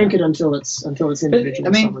it. We shrink it until it's individual. But, I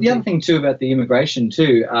mean, the other thing too about the immigration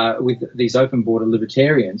too, with these open border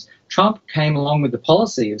libertarians, Trump came along with the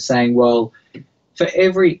policy of saying, well, for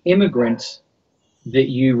every immigrant that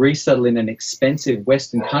you resettle in an expensive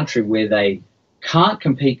Western country where they can't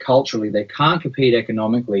compete culturally, they can't compete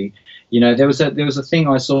economically. There was a thing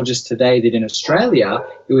I saw just today that in Australia,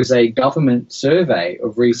 it was a government survey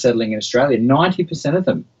of resettling in Australia. 90% of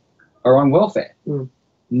them are on welfare.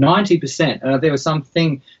 90%. And there was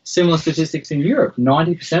something similar statistics in Europe.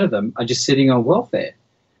 90% of them are just sitting on welfare.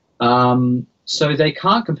 So they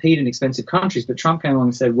can't compete in expensive countries. But Trump came along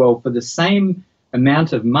and said, well, for the same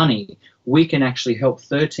amount of money, we can actually help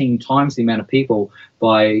 13 times the amount of people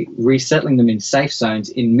by resettling them in safe zones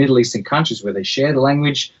in Middle Eastern countries where they share the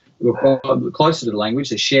language, closer to the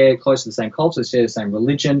language, they share close to the same culture, they share the same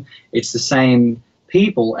religion, it's the same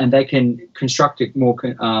people, and they can construct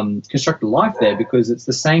a life there because it's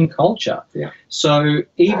the same culture. Yeah. So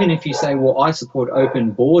even if you say, well, I support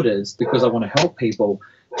open borders because I want to help people,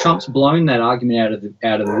 Trump's blown that argument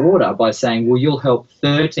out of the water by saying, well, you'll help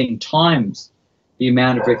 13 times the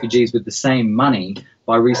amount of refugees with the same money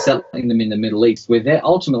by resettling them in the Middle East, where they're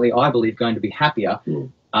ultimately, I believe, going to be happier,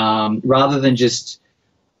 rather than just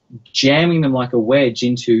jamming them like a wedge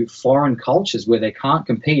into foreign cultures where they can't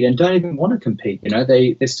compete and don't even want to compete. You know,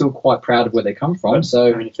 they're still quite proud of where they come from.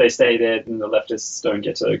 So I mean, if they stay there, then the leftists don't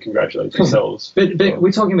get to congratulate themselves. but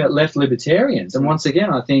we're talking about left libertarians, and once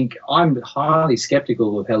again, I think I'm highly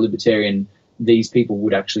skeptical of how libertarian these people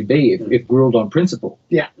would actually be if ruled on principle.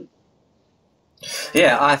 Yeah.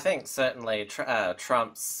 Yeah, I think certainly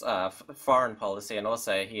Trump's foreign policy and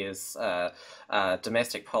also his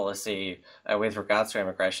domestic policy with regards to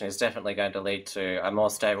immigration is definitely going to lead to a more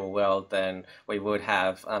stable world than we would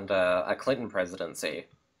have under a Clinton presidency.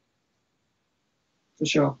 For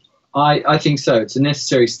sure. I think so. It's a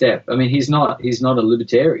necessary step. I mean, he's not a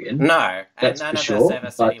libertarian. No, and that's none for of sure, us ever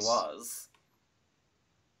said he but- was.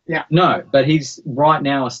 Yeah. No, but he's right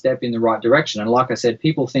now a step in the right direction. And like I said,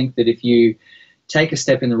 people think that if you take a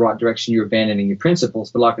step in the right direction, you're abandoning your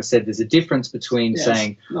principles. But like I said, there's a difference between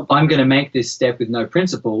saying, I'm going to make this step with no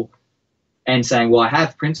principle, and saying, well, I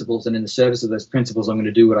have principles, and in the service of those principles, I'm going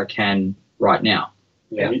to do what I can right now.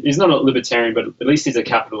 Yeah, he's not a libertarian, but at least he's a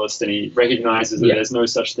capitalist, and he recognizes that there's no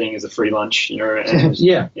such thing as a free lunch, you know, and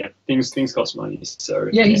things cost money. So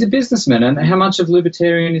he's a businessman, and how much of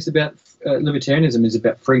libertarianism is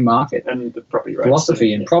about free market and the property rights,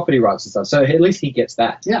 philosophy and property rights and stuff. So at least he gets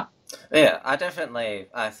that. Yeah. Yeah, I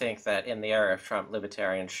think that in the era of Trump,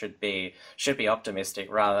 libertarians should be optimistic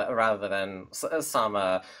rather than some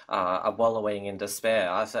wallowing in despair.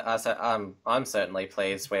 I'm certainly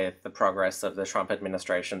pleased with the progress of the Trump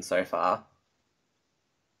administration so far.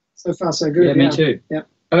 So far, so good. Yeah, me too. Yeah.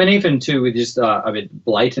 I mean, even too with just a bit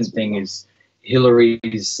blatant thing is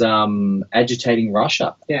Hillary's agitating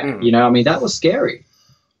Russia. Yeah. You know, I mean, that was scary.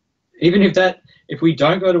 Even if we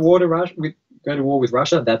don't go to war with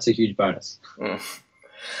Russia, that's a huge bonus.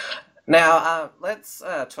 Now, let's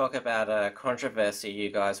talk about a controversy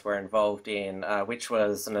you guys were involved in, which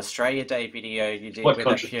was an Australia Day video you did with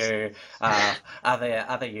a few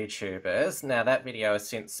other YouTubers. Now, that video has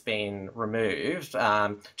since been removed.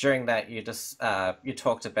 During that, you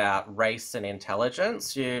talked about race and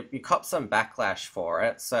intelligence. You copped some backlash for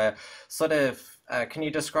it. So, sort of, can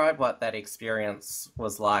you describe what that experience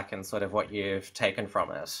was like and sort of what you've taken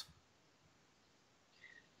from it?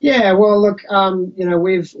 Yeah, well, look, you know,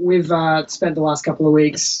 we've spent the last couple of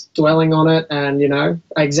weeks dwelling on it and, you know,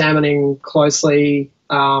 examining closely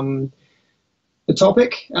the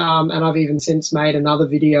topic. And I've even since made another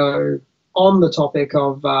video on the topic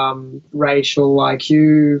of racial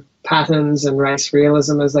IQ patterns and race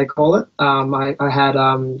realism, as they call it. I had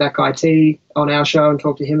that guy T on our show and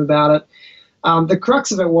talked to him about it. The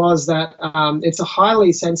crux of it was that it's a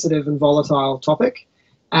highly sensitive and volatile topic,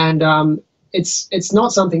 and it's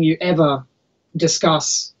not something you ever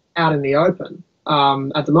discuss out in the open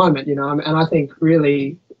at the moment, you know. And I think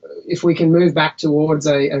really, if we can move back towards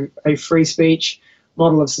a free speech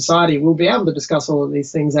model of society, we'll be able to discuss all of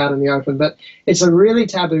these things out in the open. But it's a really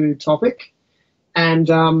taboo topic,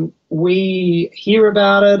 and we hear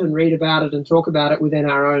about it and read about it and talk about it within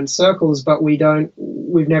our own circles, but we've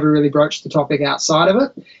never really broached the topic outside of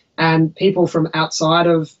it. And people from outside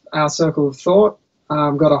of our circle of thought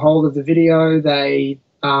got a hold of the video. They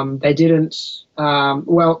didn't.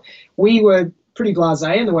 Well, we were pretty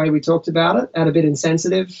blasé in the way we talked about it, and a bit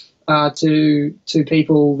insensitive to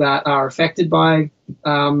people that are affected by,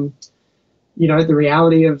 you know, the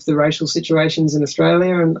reality of the racial situations in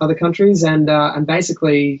Australia and other countries, and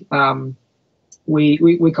basically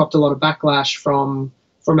we copped a lot of backlash from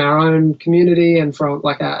our own community and from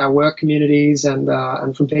like our work communities and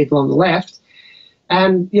from people on the left,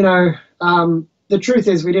 and you know. The truth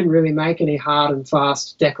is we didn't really make any hard and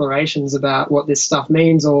fast declarations about what this stuff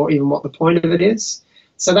means or even what the point of it is.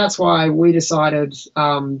 So that's why we decided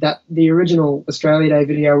that the original Australia Day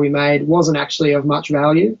video we made wasn't actually of much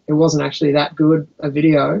value. It wasn't actually that good a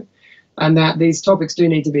video, and that these topics do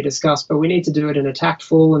need to be discussed, but we need to do it in a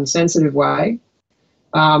tactful and sensitive way,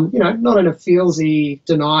 you know, not in a feelsy,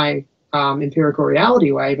 deny empirical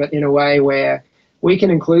reality way, but in a way where we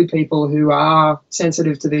can include people who are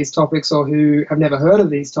sensitive to these topics or who have never heard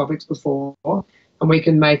of these topics before, and we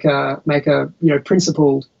can make a you know,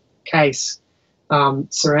 principled case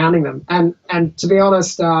surrounding them. And to be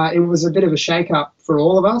honest, it was a bit of a shake-up for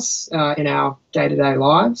all of us in our day-to-day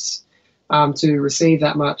lives to receive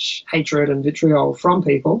that much hatred and vitriol from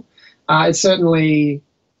people. It certainly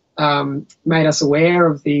made us aware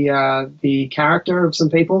of the character of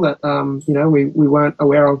some people that you know, we weren't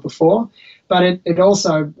aware of before. But it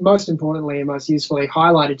also, most importantly and most usefully,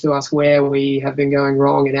 highlighted to us where we have been going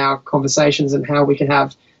wrong in our conversations and how we can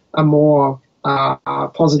have a more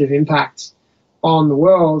positive impact on the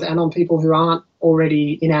world and on people who aren't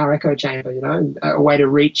already in our echo chamber, you know, a way to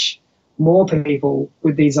reach more people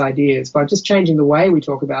with these ideas by just changing the way we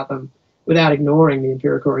talk about them without ignoring the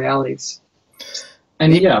empirical realities.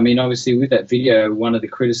 And yeah, I mean, obviously with that video, one of the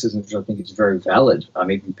criticisms, which I think is very valid, I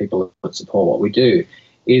mean, people that support what we do,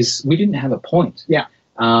 is we didn't have a point. Yeah.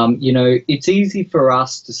 You know, it's easy for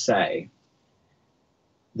us to say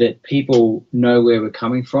that people know where we're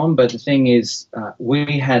coming from, but the thing is,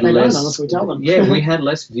 we had they less. Don't unless we tell them. Yeah, we had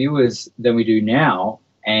less viewers than we do now,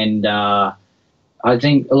 and I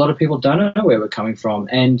think a lot of people don't know where we're coming from.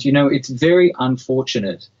 And you know, it's very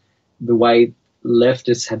unfortunate the way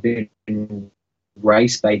leftists have been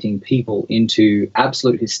race baiting people into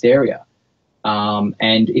absolute hysteria.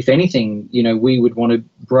 And if anything, you know, we would want to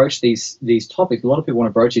broach these topics. A lot of people want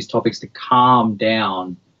to broach these topics to calm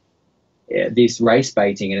down this race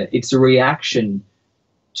baiting, and it's a reaction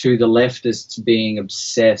to the leftists being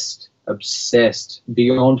obsessed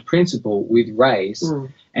beyond principle with race.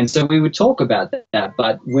 And so we would talk about that,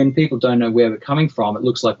 but when people don't know where we're coming from, it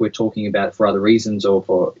looks like we're talking about it for other reasons, or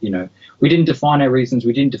for, you know, we didn't define our reasons,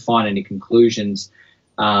 we didn't define any conclusions.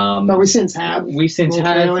 But we since have. We since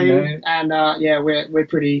have, you know, and yeah, we're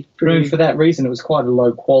pretty. For that reason, it was quite a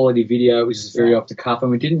low quality video. It was just very off the cuff, and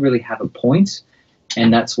we didn't really have a point.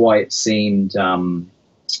 And that's why it seemed a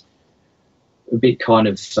bit kind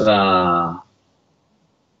of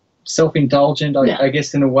self-indulgent, I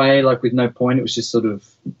guess, in a way, like with no point. It was just sort of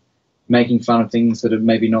making fun of things that are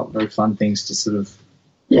maybe not very fun things to sort of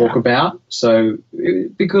talk about. So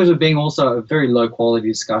because of being also a very low-quality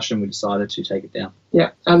discussion, we decided to take it down.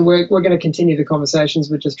 Yeah, and we're going to continue the conversations,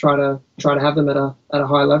 but just try to have them at a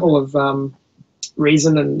high level of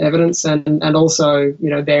reason and evidence, and also, you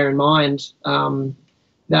know, bear in mind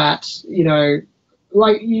that, you know,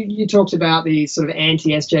 like you talked about the sort of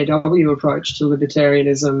anti-SJW approach to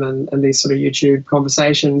libertarianism and these sort of YouTube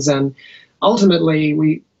conversations, and ultimately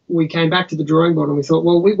we came back to the drawing board and we thought,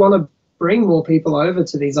 well, we want to bring more people over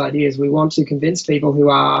to these ideas. We want to convince people who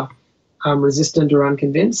are resistant or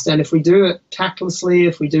unconvinced, and if we do it tactlessly,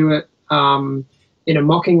 if we do it in a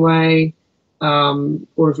mocking way,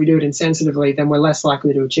 or if we do it insensitively, then we're less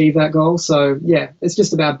likely to achieve that goal. So yeah, it's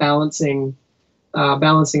just about balancing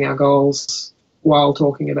our goals while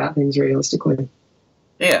talking about things realistically.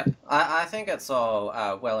 Yeah, I think it's all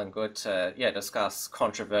well and good to discuss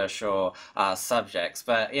controversial subjects,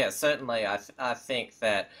 but yeah, certainly I think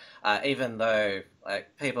that even though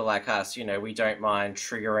people like us, you know, we don't mind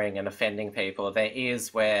triggering and offending people, there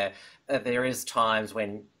is times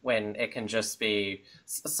when it can just be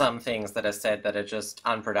some things that are said that are just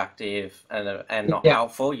unproductive and not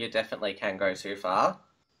helpful. You definitely can go too far.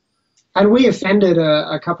 And we offended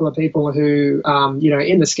a couple of people who, you know,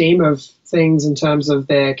 in the scheme of things in terms of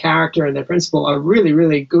their character and their principle, are really,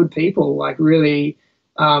 really good people, like really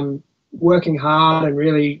working hard and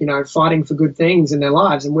really, you know, fighting for good things in their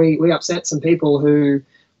lives. And we upset some people who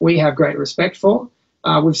we have great respect for.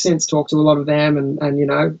 We've since talked to a lot of them and you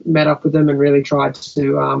know, met up with them and really tried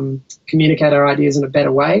to communicate our ideas in a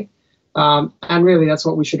better way. And really that's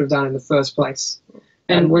what we should have done in the first place.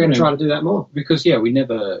 And we're going to try to do that more. Because, yeah, we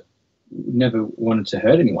never wanted to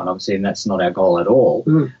hurt anyone, obviously, and that's not our goal at all.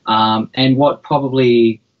 And what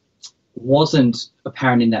probably wasn't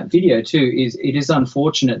apparent in that video too is it is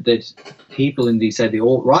unfortunate that people in the, say, the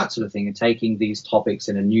alt-right sort of thing are taking these topics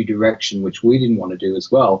in a new direction, which we didn't want to do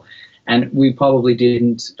as well. And we probably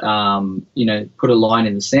didn't, you know, put a line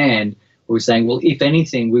in the sand where we're saying, well, if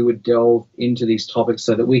anything, we would delve into these topics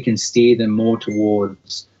so that we can steer them more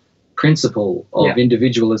towards principle of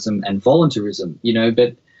individualism and voluntarism, you know.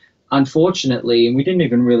 But unfortunately, and we didn't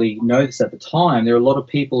even really know this at the time, there are a lot of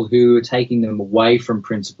people who are taking them away from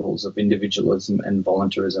principles of individualism and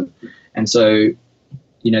voluntarism. And so,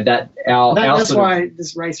 you know, that's why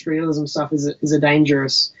this race realism stuff is a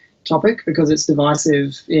dangerous topic, because it's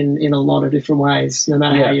divisive in a lot of different ways, no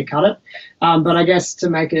matter how you cut it. But I guess to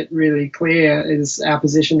make it really clear is our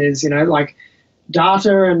position is, you know, like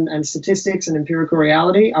data and statistics and empirical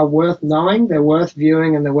reality are worth knowing, they're worth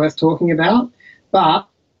viewing, and they're worth talking about. But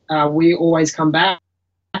we always come back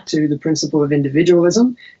to the principle of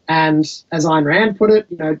individualism. And as Ayn Rand put it,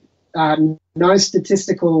 you know, no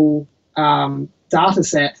statistical data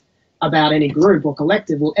set about any group or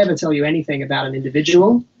collective will ever tell you anything about an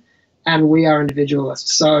individual, and we are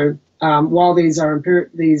individualists. So while this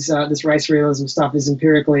race realism stuff is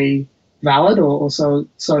empirically valid, or so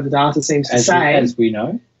the data seems to say, as we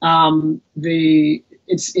know,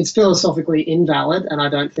 it's philosophically invalid, and I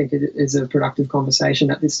don't think it is a productive conversation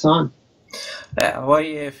at this time. Yeah, well,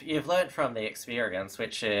 you've learned from the experience,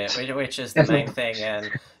 which is the main thing, and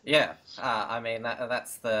yeah, I mean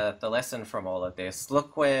that's the lesson from all of this.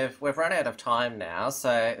 Look, we've run out of time now,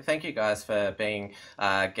 so thank you guys for being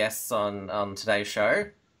guests on today's show.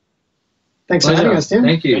 Thanks for having us, Tim.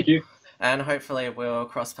 Thank you. Thank you. And hopefully we'll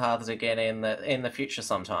cross paths again in the future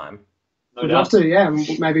sometime. No We'd doubt. love to, yeah.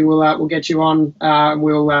 Maybe we'll get you on.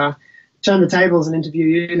 We'll turn the tables and interview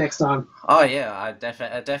you next time. Oh yeah, I'd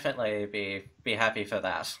definitely be happy for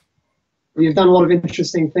that. You've done a lot of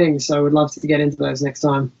interesting things, so we'd love to get into those next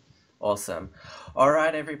time. Awesome. All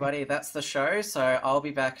right, everybody, that's the show. So I'll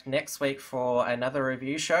be back next week for another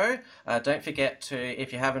review show. Don't forget to,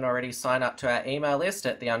 if you haven't already, sign up to our email list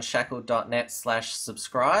at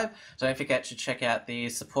theunshackled.net/subscribe. Don't forget to check out the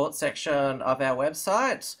support section of our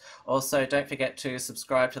website. Also, don't forget to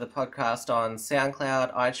subscribe to the podcast on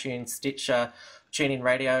SoundCloud, iTunes, Stitcher, TuneIn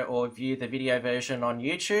Radio, or view the video version on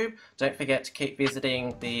YouTube. Don't forget to keep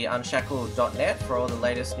visiting the unshackled.net for all the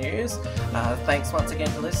latest news. Thanks once again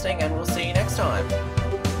for listening, and we'll see you next time.